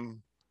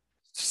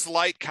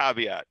slight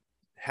caveat.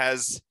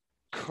 Has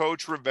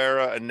Coach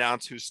Rivera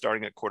announced who's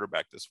starting at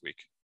quarterback this week?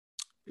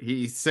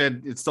 He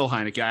said it's still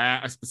Heineke.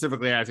 I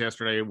specifically asked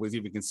yesterday, was he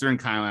even considering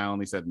Kyle Allen?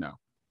 He said no.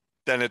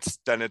 Then it's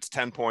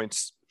 10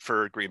 points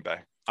for Green Bay.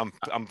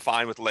 I'm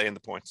fine with laying the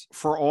points.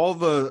 For all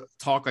the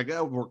talk, like,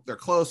 oh, they're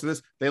close to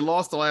this. They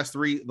lost the last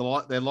three.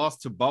 They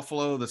lost to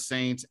Buffalo, the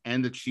Saints,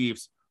 and the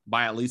Chiefs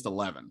by at least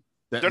 11.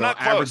 They're not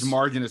close. Average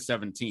margin is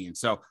 17.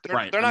 So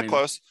they're not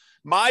close.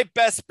 My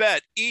best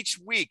bet each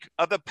week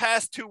of the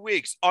past 2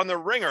 weeks on the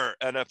Ringer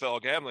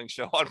NFL gambling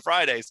show on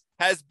Fridays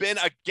has been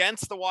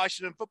against the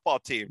Washington football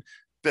team.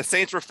 The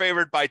Saints were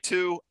favored by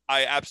 2.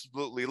 I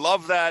absolutely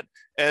love that.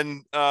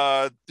 And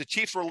the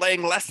Chiefs were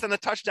laying less than a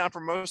touchdown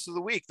for most of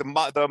the week.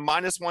 The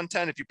minus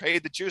 110, if you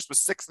paid the juice, was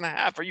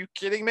 6.5. Are you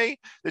kidding me?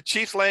 The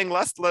Chiefs laying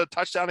less than a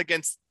touchdown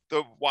against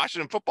the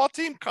Washington football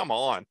team? Come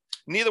on.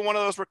 Neither one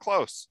of those were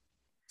close.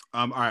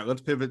 All right,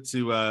 let's pivot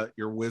to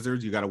your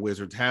Wizards. You got a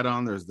Wizards hat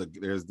on. There's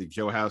the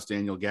Joe House,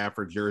 Daniel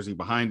Gafford jersey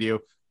behind you.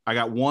 I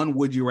got one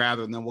would you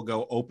rather, and then we'll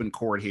go open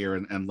court here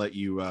and let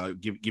you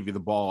give you the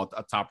ball at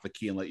the top of the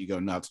key and let you go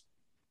nuts.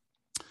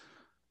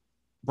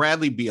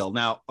 Bradley Beal.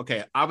 Now,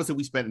 okay, obviously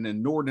we spent an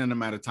inordinate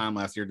amount of time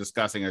last year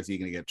discussing, is he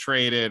going to get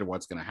traded?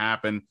 What's going to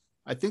happen?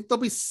 I think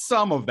there'll be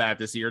some of that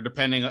this year,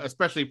 depending,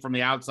 especially from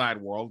the outside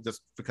world,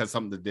 just because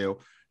something to do.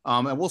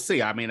 And we'll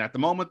see. I mean, at the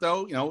moment,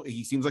 though,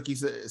 he seems like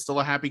he's still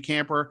a happy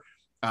camper.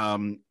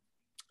 I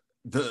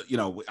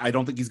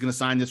don't think he's going to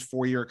sign this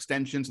 4-year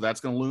extension, so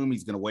that's going to loom.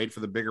 He's going to wait for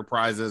the bigger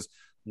prizes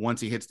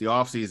once he hits the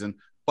offseason.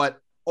 But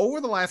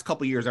over the last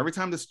couple of years, every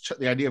time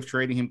the idea of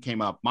trading him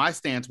came up, my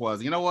stance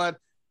was, you know what?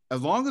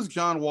 As long as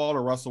John Wall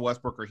or Russell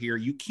Westbrook are here,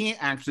 you can't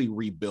actually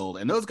rebuild.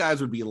 And those guys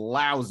would be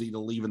lousy to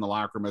leave in the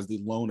locker room as the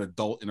lone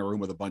adult in a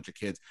room with a bunch of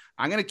kids.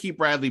 I'm going to keep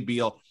Bradley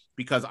Beal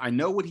because I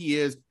know what he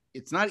is.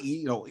 It's not,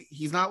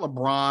 he's not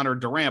LeBron or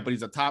Durant, but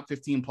he's a top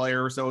 15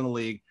 player or so in the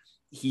league.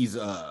 He's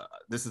has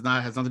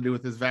nothing to do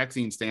with his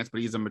vaccine stance, but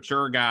he's a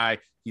mature guy.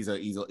 He's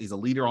a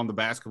leader on the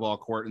basketball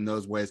court in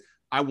those ways.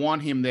 I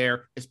want him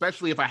there,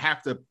 especially if I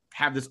have to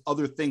have this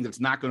other thing that's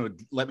not going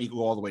to let me go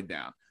all the way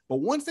down. But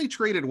once they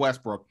traded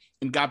Westbrook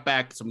and got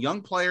back some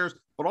young players,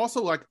 but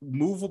also like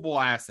movable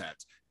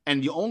assets,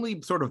 and the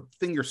only sort of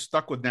thing you're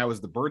stuck with now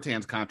is the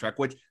Bertans contract,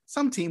 which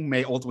some team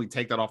may ultimately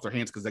take that off their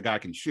hands because the guy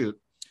can shoot.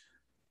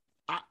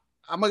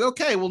 I'm like,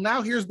 okay, well,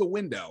 now here's the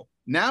window.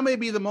 Now may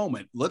be the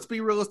moment. Let's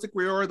be realistic.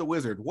 We are the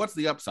Wizard. What's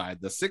the upside?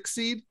 The 6th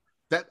seed?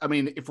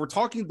 If we're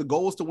talking the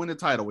goal is to win the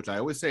title, which I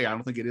always say, I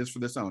don't think it is for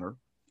this owner.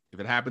 If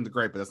it happens,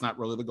 great, but that's not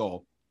really the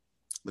goal.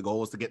 The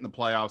goal is to get in the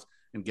playoffs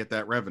and get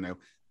that revenue.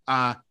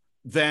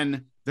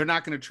 Then they're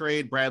not going to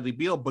trade Bradley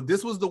Beal, but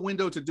this was the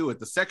window to do it.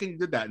 The second you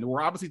did that, and there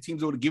were obviously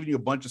teams that would have given you a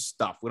bunch of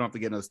stuff. We don't have to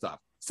get into the stuff.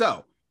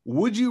 So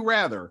would you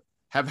rather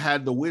have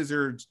had the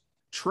Wizards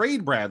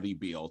trade Bradley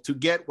Beal to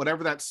get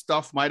whatever that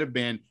stuff might have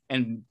been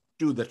and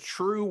do the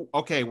true,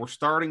 okay, we're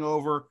starting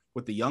over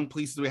with the young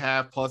pieces we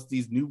have plus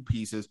these new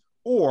pieces,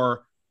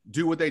 or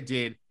do what they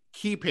did,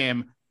 keep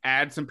him,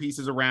 add some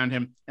pieces around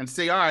him, and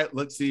say, all right,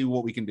 let's see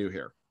what we can do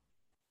here.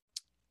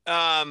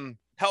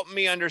 Help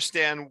me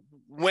understand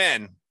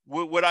when.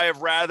 Would I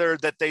have rather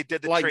that they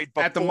did the trade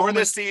before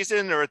the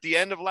season or at the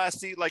end of last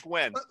season? Like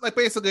when? Like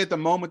basically at the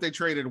moment they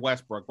traded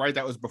Westbrook, right?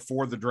 That was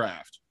before the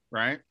draft,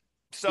 right?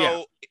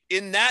 So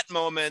in that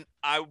moment,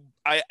 I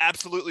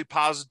absolutely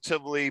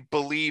positively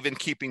believe in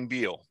keeping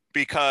Beal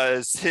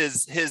because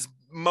his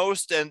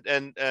most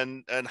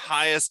and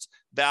highest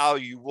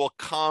value will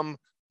come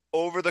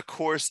over the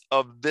course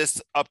of this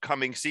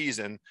upcoming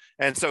season.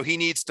 And so he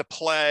needs to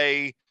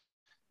play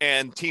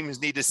and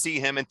teams need to see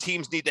him and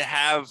teams need to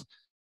have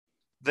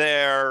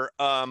their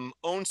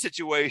own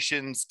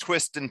situations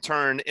twist and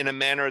turn in a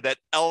manner that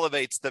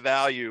elevates the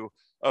value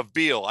of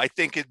Beal. I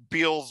think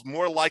Beal's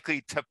more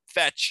likely to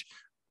fetch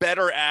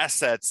better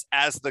assets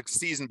as the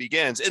season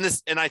begins.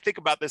 And I think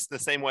about this the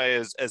same way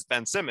as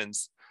Ben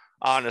Simmons.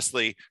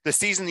 Honestly, the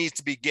season needs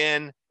to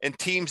begin and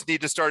teams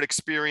need to start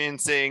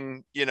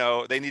experiencing,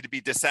 they need to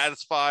be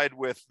dissatisfied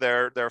with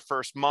their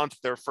first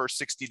month, their first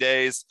 60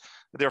 days,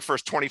 their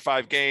first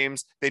 25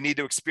 games. They need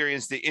to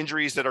experience the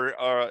injuries that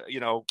are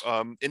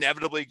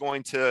inevitably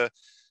going to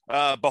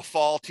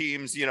befall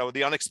teams,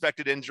 the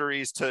unexpected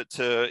injuries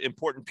to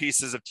important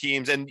pieces of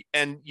teams. And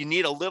you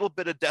need a little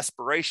bit of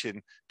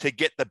desperation to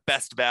get the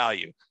best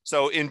value.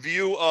 So in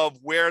view of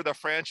where the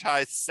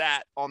franchise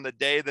sat on the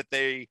day that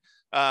they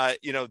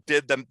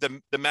did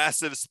the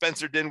massive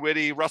Spencer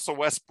Dinwiddie, Russell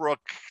Westbrook,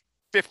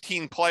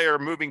 15 player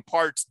moving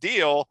parts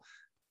deal.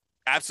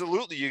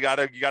 Absolutely. You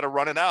gotta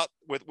run it out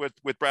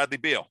with Bradley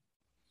Beal.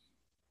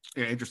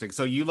 Yeah, interesting.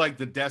 So you like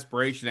the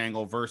desperation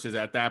angle versus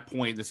at that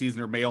point, the season,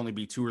 there may only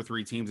be 2 or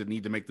 3 teams that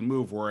need to make the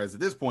move. Whereas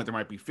at this point, there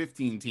might be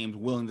 15 teams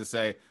willing to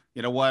say,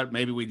 you know what,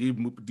 maybe we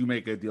do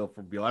make a deal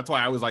for Beal. That's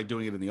why I was like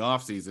doing it in the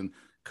offseason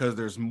because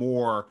there's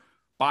more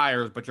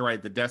buyers, but you're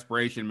right, the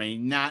desperation may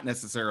not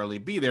necessarily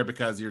be there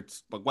because you're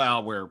like,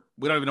 well,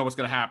 we don't even know what's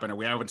going to happen, or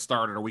we haven't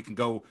started, or we can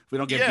go, if we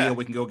don't get Beal,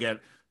 we can go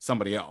get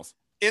somebody else.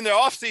 In the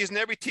offseason,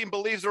 every team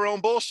believes their own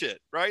bullshit,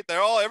 right?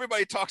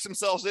 Everybody talks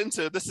themselves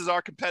into, this is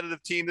our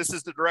competitive team, this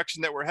is the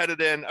direction that we're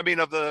headed in. I mean,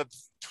 of the,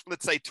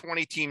 let's say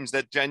 20 teams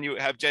that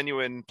have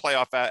genuine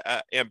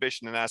playoff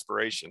ambition and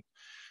aspiration,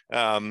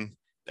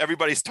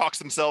 everybody's talks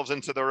themselves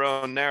into their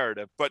own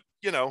narrative, but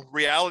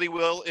reality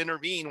will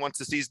intervene once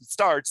the season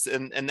starts.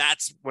 And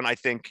that's when I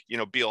think,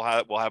 Beal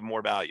will have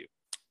more value.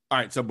 All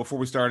right. So before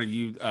we started,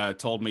 you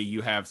told me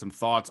you have some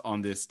thoughts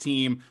on this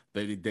team.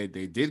 They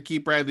did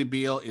keep Bradley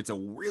Beal. It's a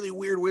really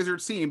weird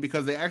Wizards team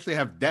because they actually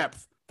have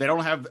depth. They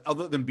don't have,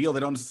 other than Beal, they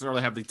don't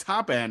necessarily have the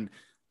top end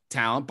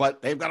talent,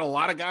 but they've got a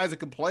lot of guys that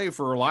can play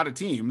for a lot of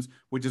teams,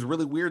 which is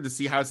really weird to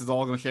see how this is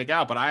all going to shake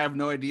out. But I have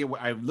no idea.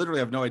 I literally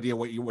have no idea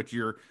what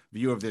your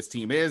view of this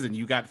team is, and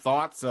you got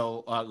thoughts.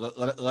 So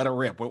let it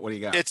rip. What do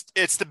you got?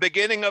 It's the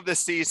beginning of the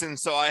season,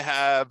 so I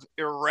have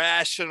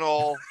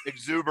irrational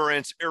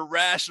exuberance,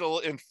 irrational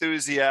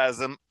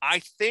enthusiasm.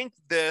 I think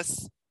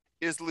this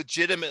is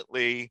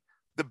legitimately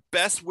the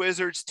best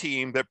Wizards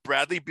team that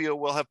Bradley Beal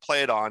will have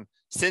played on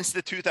since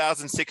the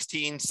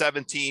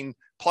 2016-17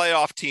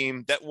 playoff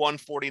team that won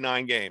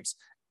 49 games.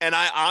 And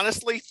I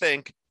honestly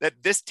think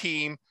that this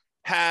team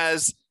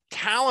has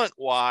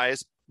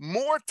talent-wise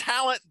more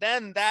talent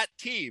than that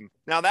team.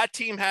 Now that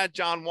team had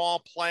John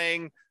Wall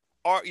playing,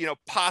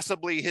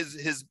 possibly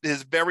his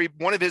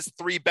one of his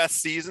 3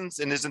 best seasons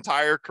in his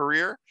entire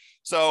career.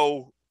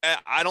 So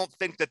I don't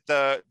think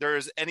that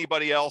there's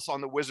anybody else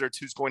on the Wizards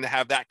who's going to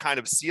have that kind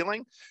of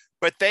ceiling,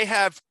 but they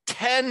have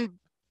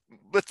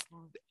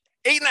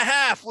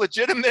 8.5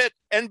 legitimate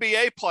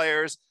NBA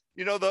players.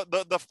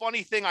 The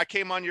funny thing, I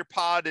came on your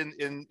pod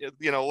in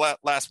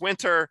last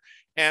winter,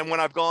 and when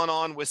I've gone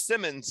on with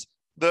Simmons,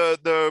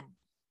 the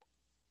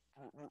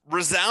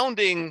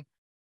resounding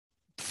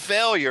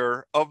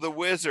failure of the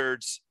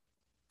Wizards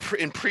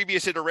in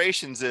previous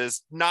iterations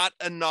is not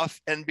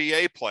enough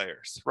NBA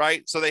players,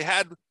 right? So they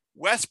had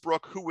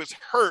Westbrook, who was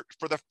hurt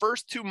for the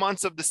first 2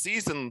 months of the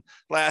season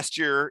last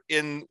year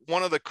in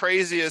one of the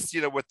craziest,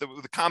 with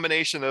the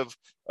combination of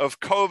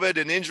COVID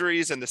and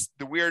injuries and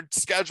the weird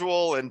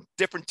schedule and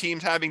different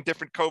teams having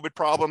different COVID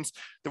problems.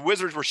 The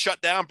Wizards were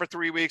shut down for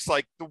 3 weeks,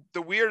 like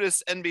the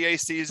weirdest NBA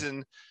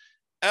season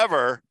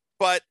ever.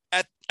 But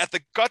at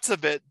the guts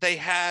of it, they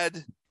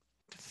had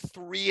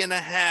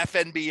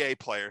 3.5 NBA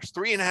players,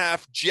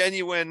 3.5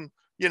 genuine,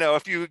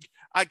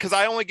 because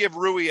I only give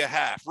Rui a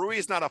half. Rui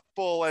is not a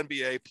full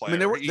NBA player. I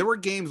mean, there were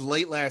games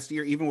late last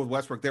year, even with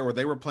Westbrook there, where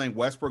they were playing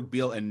Westbrook,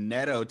 Beal, and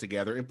Neto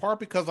together, in part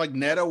because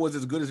Neto was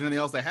as good as anything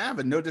else they have,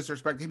 and no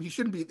disrespect to him, he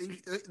shouldn't be.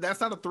 That's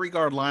not a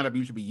 3-guard lineup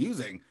you should be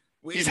using.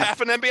 He's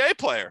half an NBA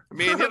player. I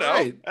mean,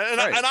 right. And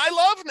I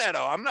love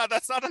Neto.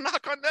 That's not a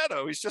knock on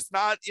Neto. He's just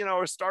not,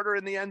 a starter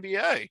in the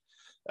NBA.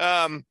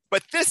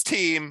 But this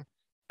team,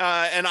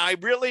 and I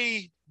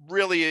really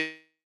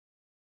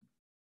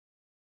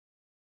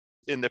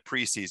in the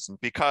preseason,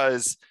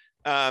 because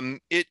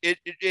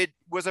It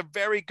was a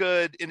very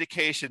good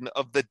indication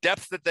of the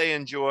depth that they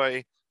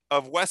enjoy,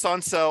 of Wes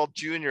Unseld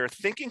Jr.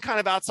 thinking kind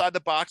of outside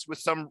the box with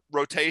some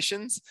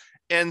rotations,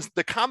 and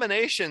the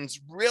combinations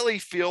really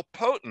feel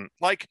potent.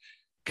 Like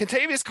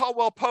Kentavious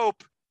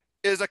Caldwell-Pope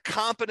is a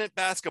competent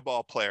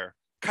basketball player.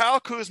 Kyle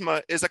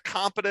Kuzma is a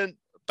competent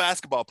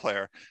basketball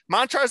player.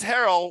 Montrezl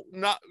Harrell,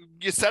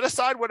 you set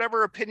aside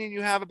whatever opinion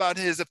you have about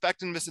his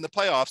effectiveness in the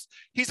playoffs.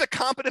 He's a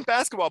competent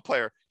basketball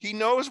player. He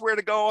knows where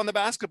to go on the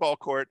basketball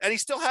court, and he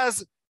still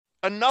has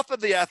enough of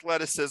the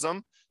athleticism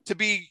to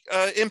be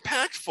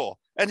impactful.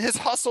 And his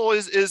hustle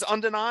is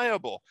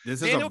undeniable.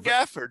 Daniel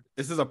Gafford.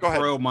 This is a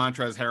pro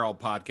Montrezl Harrell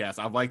podcast.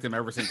 I've liked him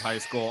ever since high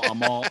school.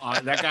 I'm all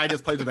that guy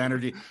just plays with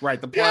energy. Right,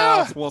 the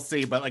playoffs we'll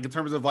see, but like in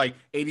terms of like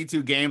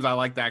 82 games, I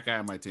like that guy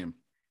on my team.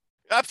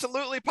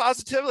 Absolutely,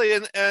 positively,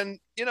 and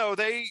you know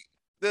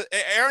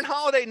Aaron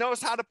Holiday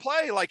knows how to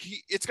play. Like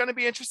it's going to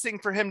be interesting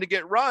for him to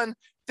get run.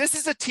 This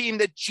is a team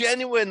that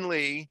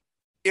genuinely,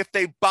 if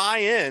they buy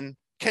in,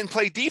 can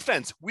play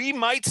defense. We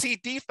might see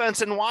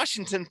defense in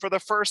Washington for the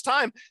first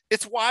time.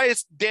 It's why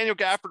Daniel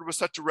Gafford was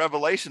such a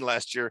revelation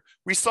last year.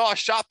 We saw a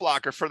shot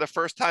blocker for the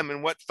first time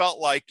in what felt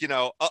like,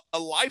 a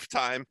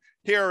lifetime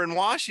here in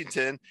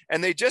Washington,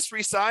 and they just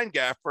re-signed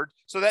Gafford.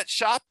 So that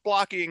shot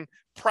blocking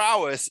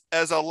prowess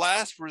as a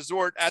last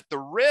resort at the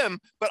rim,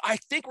 but I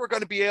think we're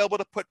going to be able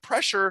to put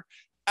pressure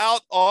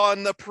out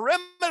on the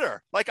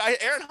perimeter.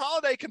 Aaron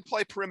Holiday can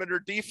play perimeter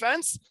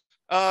defense.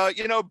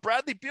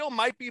 Bradley Beal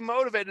might be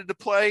motivated to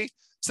play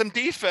some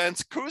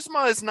defense.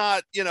 Kuzma is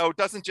not,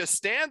 doesn't just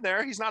stand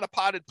there. He's not a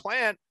potted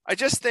plant. I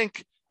just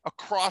think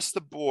across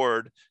the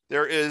board,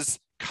 there is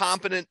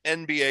competent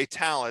NBA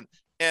talent.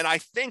 And I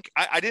think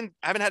I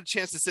haven't had a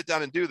chance to sit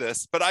down and do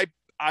this, but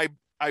I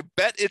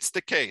bet it's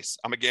the case.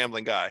 I'm a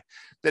gambling guy,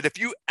 that if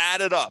you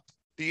added up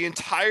the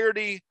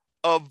entirety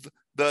of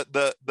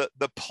the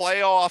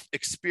playoff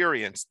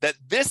experience that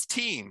this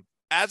team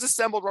as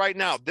assembled right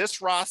now,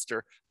 this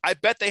roster, I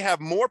bet they have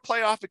more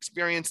playoff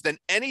experience than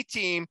any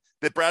team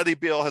that Bradley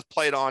Beal has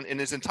played on in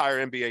his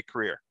entire NBA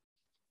career.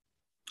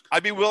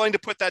 I'd be willing to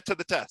put that to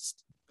the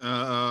test.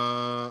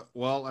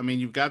 Well, I mean,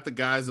 you've got the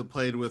guys that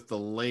played with the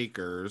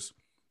Lakers.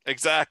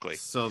 Exactly.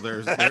 So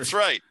there's that's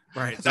right.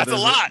 Right. So that's a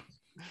lot.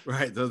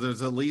 Right. So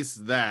there's at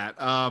least that.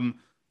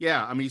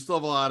 Yeah, I mean, you still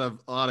have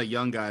a lot of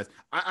young guys.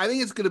 I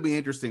think it's going to be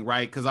interesting,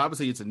 right? Because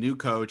obviously it's a new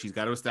coach. He's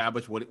got to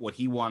establish what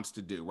he wants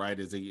to do, right?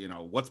 Is he,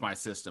 what's my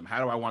system?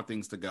 How do I want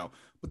things to go?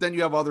 But then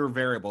you have other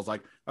variables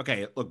like,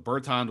 okay, look,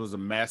 Bertans was a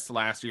mess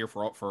last year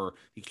for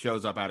he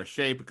shows up out of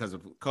shape because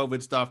of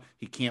COVID stuff.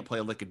 He can't play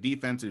a lick of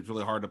defense. It's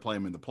really hard to play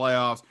him in the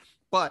playoffs.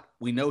 But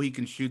we know he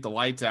can shoot the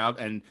lights out,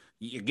 and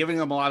you're giving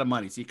him a lot of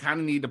money. So you kind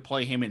of need to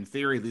play him in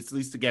theory, at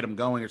least to get him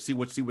going or see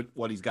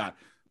what he's got.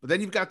 But then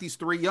you've got these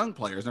three young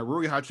players. Now,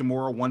 Rui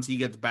Hachimura, once he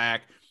gets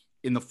back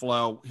in the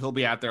flow, he'll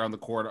be out there on the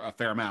court a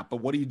fair amount.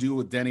 But what do you do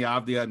with Deni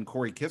Avdija and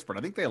Corey Kispert?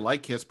 I think they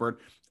like Kispert.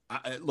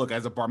 Look,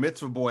 as a bar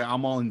mitzvah boy,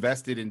 I'm all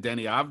invested in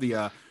Deni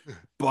Avdija,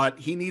 but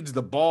he needs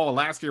the ball.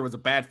 Last year was a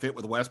bad fit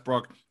with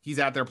Westbrook. He's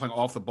out there playing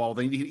off the ball.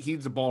 He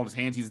needs the ball in his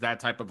hands. He's that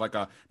type of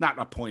not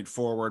a point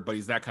forward, but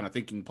he's that kind of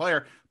thinking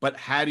player. But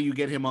how do you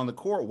get him on the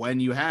court when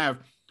you have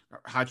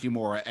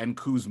Hachimura and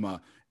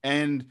Kuzma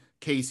and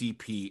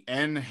KCP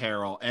and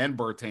Harrell and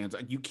Bertans?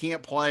 You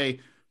can't play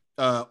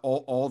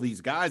all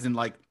these guys. And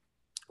like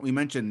we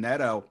mentioned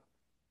Neto,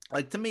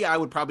 to me, I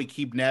would probably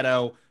keep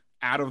Neto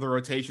out of the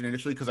rotation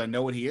initially because I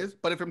know what he is.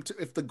 But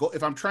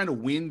if I'm trying to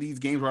win these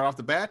games right off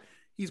the bat,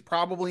 he's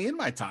probably in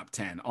my top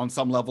 10 on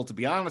some level, to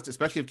be honest,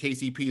 especially if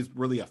KCP is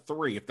really a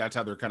 3, if that's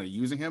how they're kind of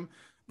using him.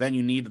 Then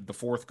you need the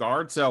fourth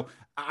guard. So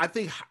I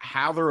think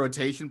how the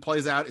rotation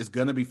plays out is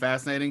going to be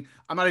fascinating.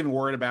 I'm not even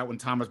worried about when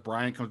Thomas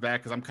Bryant comes back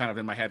because I'm kind of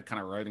in my head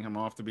kind of writing him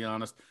off, to be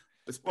honest.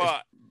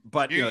 Well,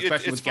 but especially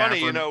it's with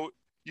funny, Gafford.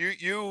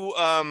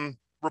 You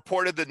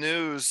reported the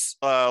news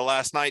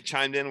last night,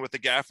 chimed in with the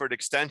Gafford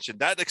extension.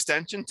 That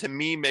extension to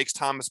me makes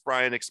Thomas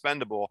Bryant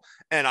expendable.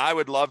 And I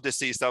would love to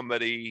see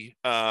somebody,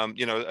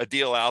 a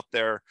deal out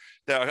there,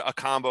 a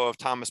combo of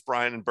Thomas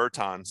Bryant and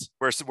Bertans,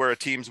 where a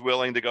team's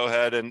willing to go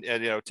ahead and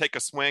take a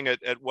swing at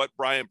what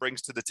Bryant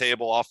brings to the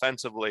table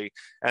offensively.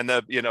 And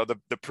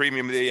the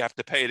premium that you have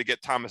to pay to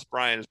get Thomas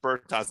Bryant is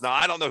Bertans. Now,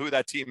 I don't know who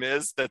that team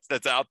is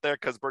that's out there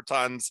because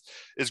Bertans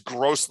is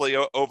grossly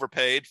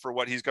overpaid for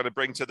what he's going to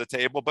bring to the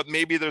table, but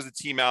maybe there's a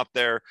team out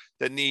there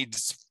that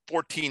needs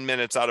 14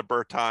 minutes out of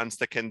Bertans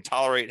that can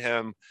tolerate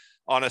him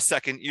on a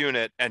second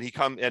unit. And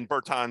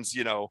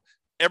Bertans,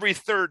 every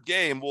third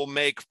game will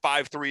make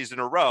 5 threes in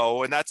a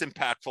row. And that's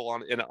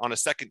impactful on a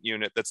second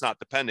unit that's not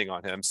depending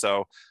on him.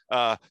 So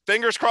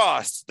fingers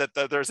crossed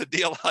that there's a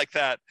deal like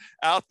that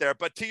out there.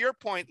 But to your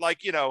point,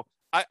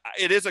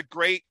 it is a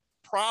great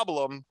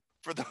problem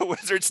for the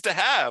Wizards to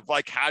have.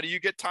 How do you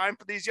get time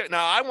for these?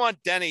 Now, I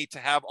want Deni to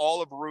have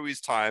all of Rui's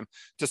time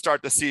to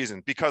start the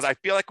season because I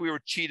feel like we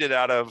were cheated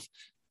out of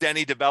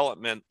Deni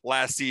development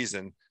last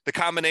season. The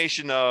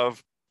combination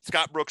of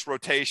Scott Brooks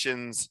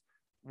rotations,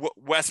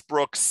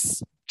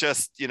 Westbrook's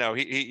just,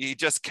 he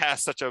just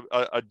casts such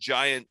a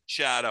giant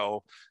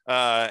shadow,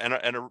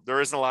 and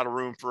there isn't a lot of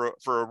room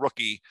for a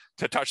rookie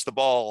to touch the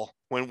ball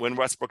when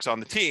Westbrook's on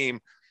the team.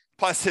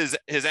 Plus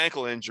his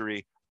ankle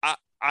injury.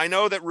 I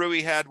know that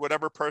Rui had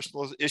whatever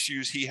personal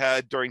issues he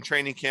had during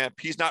training camp.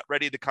 He's not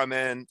ready to come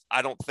in,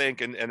 I don't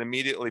think, and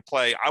immediately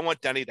play. I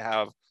want Denny to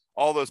have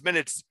all those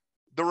minutes.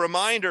 The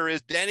reminder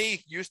is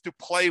Denny used to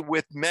play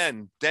with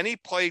men. Denny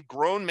played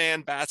grown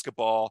man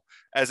basketball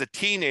as a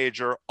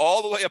teenager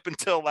all the way up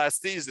until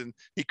last season.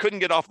 He couldn't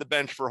get off the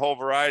bench for a whole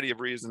variety of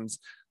reasons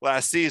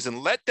last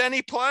season. Let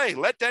Denny play.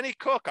 Let Denny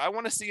cook. I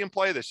want to see him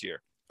play this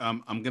year.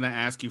 I'm going to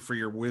ask you for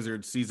your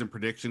Wizards season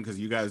prediction because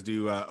you guys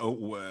do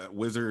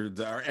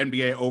Wizards or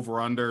NBA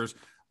over-unders.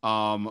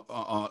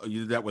 You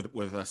did that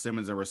with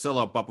Simmons and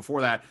Russillo. But before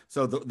that,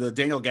 so the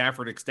Daniel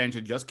Gafford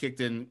extension just kicked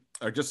in,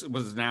 or just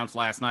was announced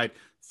last night.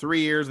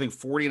 3 years, I think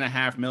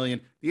 $40.5 million.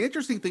 The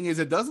interesting thing is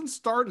it doesn't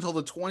start until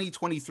the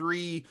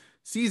 2023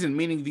 season,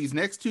 meaning these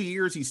next 2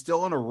 years, he's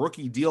still on a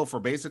rookie deal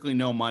for basically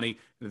no money.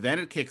 Then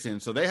it kicks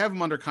in. So they have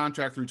him under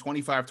contract through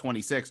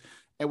 25-26.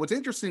 And what's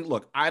interesting,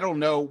 look, I don't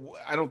know.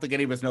 I don't think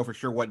any of us know for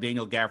sure what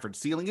Daniel Gafford's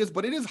ceiling is,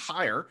 but it is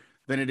higher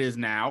than it is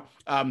now.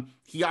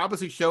 He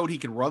obviously showed he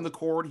can run the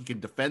court. He can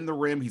defend the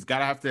rim. He's got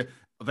to have to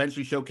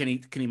eventually show, can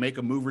he make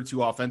a move or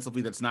two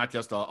offensively that's not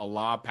just a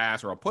lob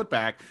pass or a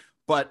putback,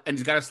 and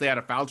he's got to stay out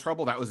of foul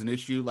trouble. That was an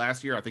issue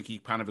last year. I think he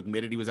kind of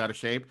admitted he was out of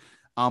shape.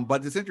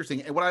 But it's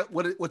interesting. And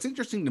what's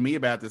interesting to me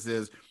about this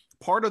is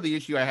part of the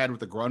issue I had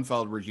with the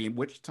Grunfeld regime,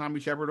 which Tommy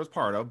Shepard was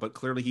part of, but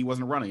clearly he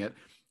wasn't running it,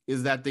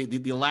 is that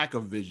the lack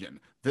of vision.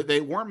 That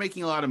they weren't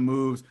making a lot of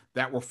moves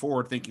that were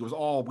forward thinking. It was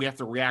all, we have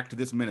to react to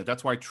this minute.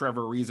 That's why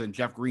Trevor Ariza and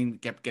Jeff Green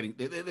kept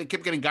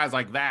getting guys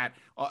like that,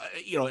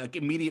 like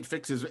immediate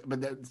fixes, but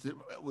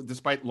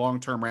despite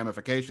long-term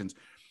ramifications.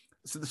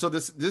 So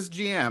this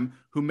GM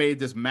who made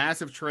this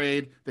massive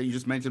trade that you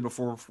just mentioned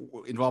before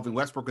involving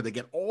Westbrook, where they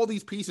get all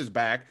these pieces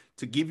back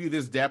to give you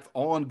this depth,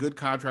 all on good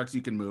contracts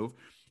you can move.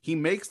 He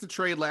makes the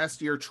trade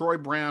last year, Troy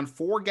Brown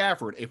for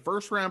Gafford, a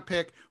first-round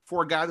pick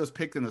for a guy that was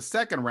picked in the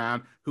second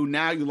round, who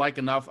now you like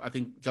enough, I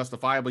think,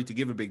 justifiably to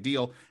give a big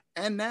deal.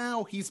 And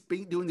now he's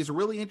doing this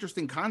really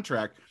interesting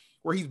contract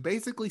where he's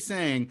basically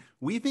saying,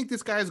 we think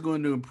this guy is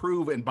going to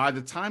improve, and by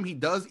the time he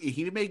does,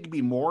 he may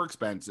be more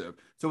expensive.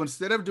 So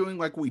instead of doing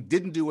like we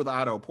didn't do with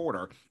Otto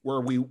Porter,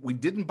 where we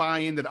didn't buy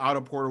in that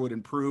Otto Porter would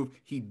improve,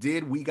 he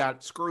did. We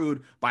got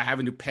screwed by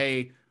having to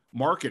pay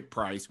market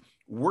price.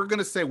 We're going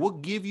to say, we'll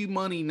give you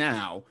money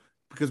now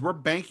because we're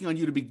banking on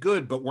you to be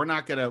good, but we're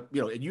not going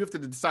to, and you have to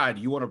decide,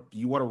 you want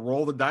to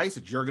roll the dice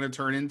that you're going to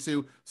turn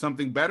into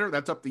something better.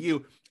 That's up to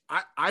you.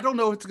 I don't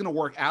know if it's going to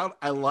work out.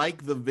 I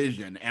like the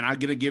vision, and I'm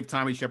going to give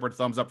Tommy Shepard a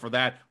thumbs up for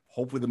that.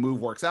 Hopefully the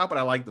move works out, but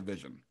I like the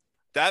vision.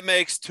 That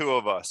makes two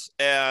of us.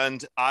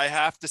 And I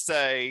have to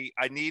say,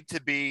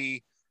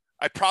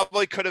 I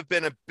probably could have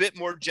been a bit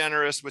more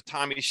generous with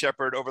Tommy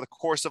Shepard over the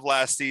course of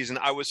last season.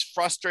 I was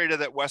frustrated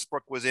that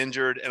Westbrook was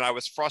injured, and I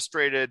was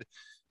frustrated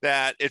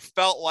that it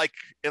felt like,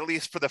 at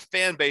least for the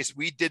fan base,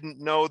 we didn't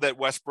know that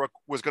Westbrook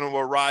was going to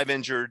arrive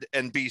injured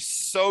and be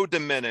so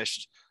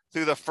diminished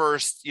through the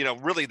first,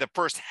 really the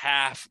first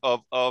half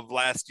of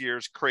last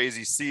year's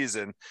crazy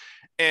season.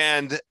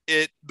 And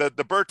the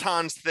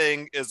Bertans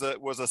thing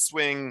was a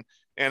swing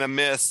and a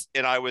miss,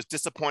 and I was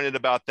disappointed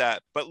about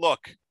that. But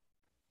look,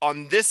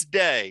 on this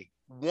day,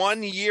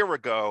 1 year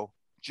ago,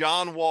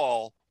 John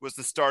Wall was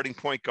the starting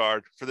point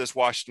guard for this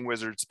Washington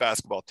Wizards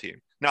basketball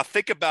team. Now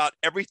think about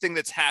everything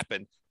that's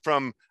happened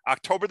from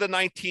October the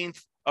 19th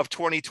of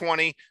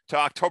 2020 to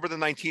October the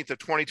 19th of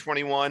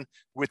 2021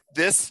 with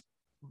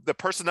the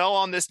personnel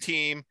on this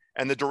team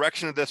and the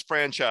direction of this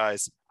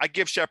franchise. I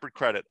give Shepard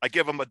credit. I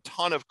give him a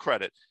ton of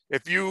credit.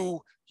 If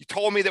you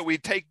told me that we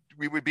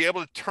would be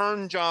able to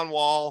turn John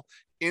Wall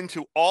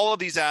into all of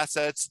these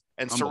assets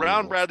and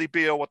surround Bradley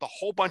Beal with a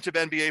whole bunch of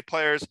NBA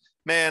players,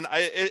 man,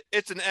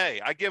 it's an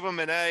A. I give him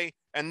an A,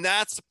 and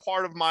that's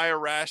part of my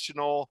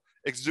irrational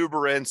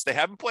exuberance. They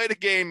haven't played a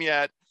game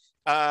yet.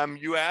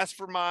 You asked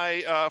for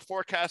my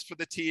forecast for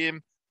the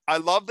team. I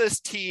love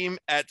this team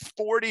at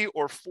 40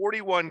 or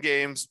 41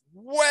 games,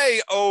 way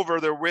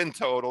over their win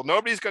total.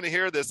 Nobody's going to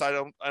hear this, I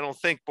don't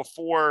think,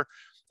 before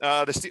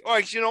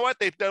you know what?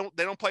 They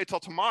don't play till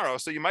tomorrow,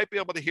 so you might be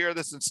able to hear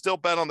this and still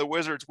bet on the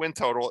Wizards win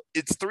total.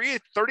 It's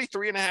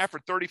 33.5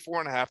 or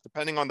 34.5,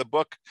 depending on the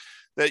book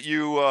that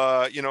you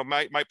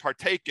might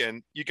partake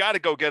in. You got to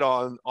go get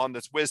on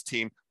this Wiz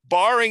team,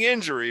 barring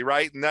injury,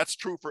 right? And that's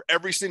true for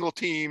every single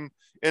team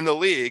in the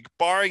league.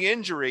 Barring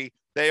injury,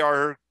 they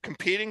are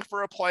competing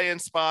for a play-in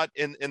spot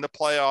in the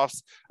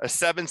playoffs. A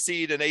 7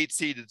 seed and 8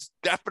 seed is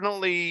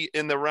definitely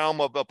in the realm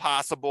of a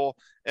possible,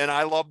 and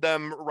I love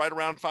them right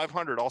around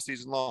 500 all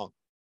season long.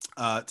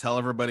 Tell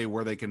everybody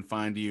where they can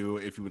find you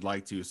if you would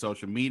like to,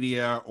 social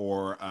media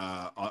or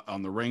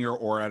on the Ringer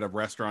or at a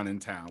restaurant in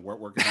town. Where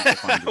can people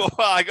find you?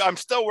 Well, I'm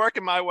still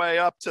working my way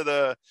up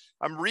to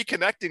I'm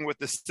reconnecting with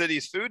the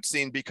city's food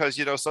scene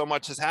because, so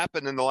much has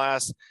happened in the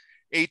last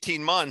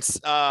 18 months.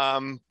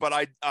 But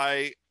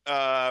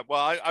I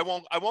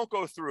won't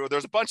go through.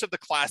 There's a bunch of the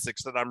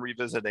classics that I'm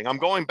revisiting. I'm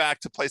going back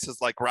to places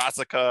like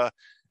Brassica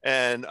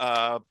and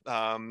what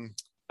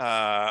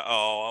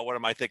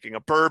am I thinking? A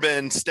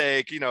bourbon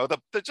steak, the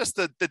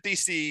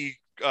DC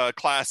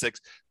classics.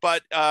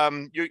 But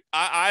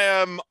I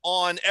am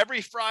on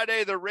every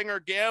Friday, the Ringer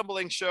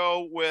Gambling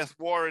Show with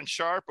Warren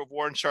Sharp of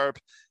Warren Sharp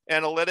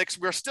Analytics.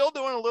 We're still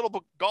doing a little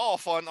bit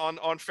golf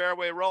on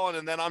Fairway Rolling,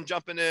 and then I'm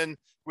jumping in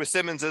with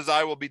Simmons, as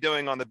I will be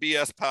doing on the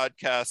BS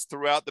podcast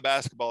throughout the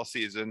basketball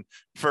season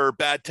for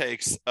bad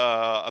takes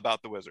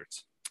about the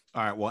Wizards.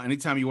 All right. Well,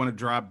 anytime you want to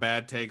drop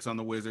bad takes on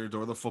the Wizards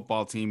or the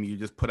football team, you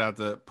just put out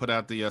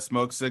the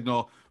smoke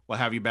signal. We'll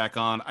have you back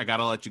on. I got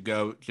to let you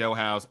go. Joe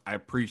House, I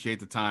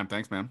appreciate the time.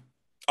 Thanks, man.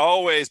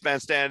 Always, Ben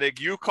Standig.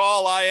 You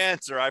call, I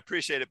answer. I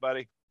appreciate it,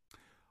 buddy.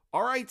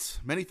 All right.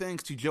 Many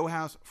thanks to Joe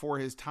House for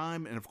his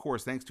time. And, of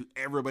course, thanks to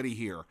everybody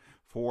here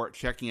for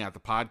checking out the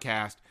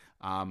podcast.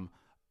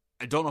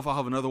 I don't know if I'll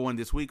have another one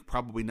this week.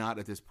 Probably not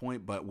at this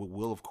point, but we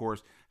will, of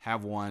course,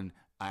 have one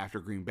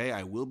after Green Bay.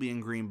 I will be in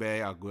Green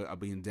Bay. I'll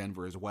be in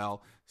Denver as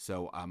well.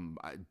 So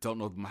I don't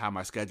know how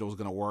my schedule is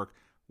going to work.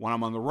 When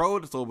I'm on the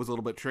road, it's always a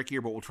little bit trickier,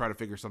 but we'll try to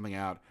figure something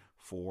out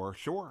for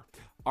sure.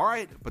 All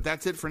right, but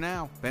that's it for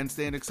now. Ben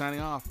Standig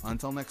signing off.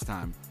 Until next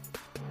time.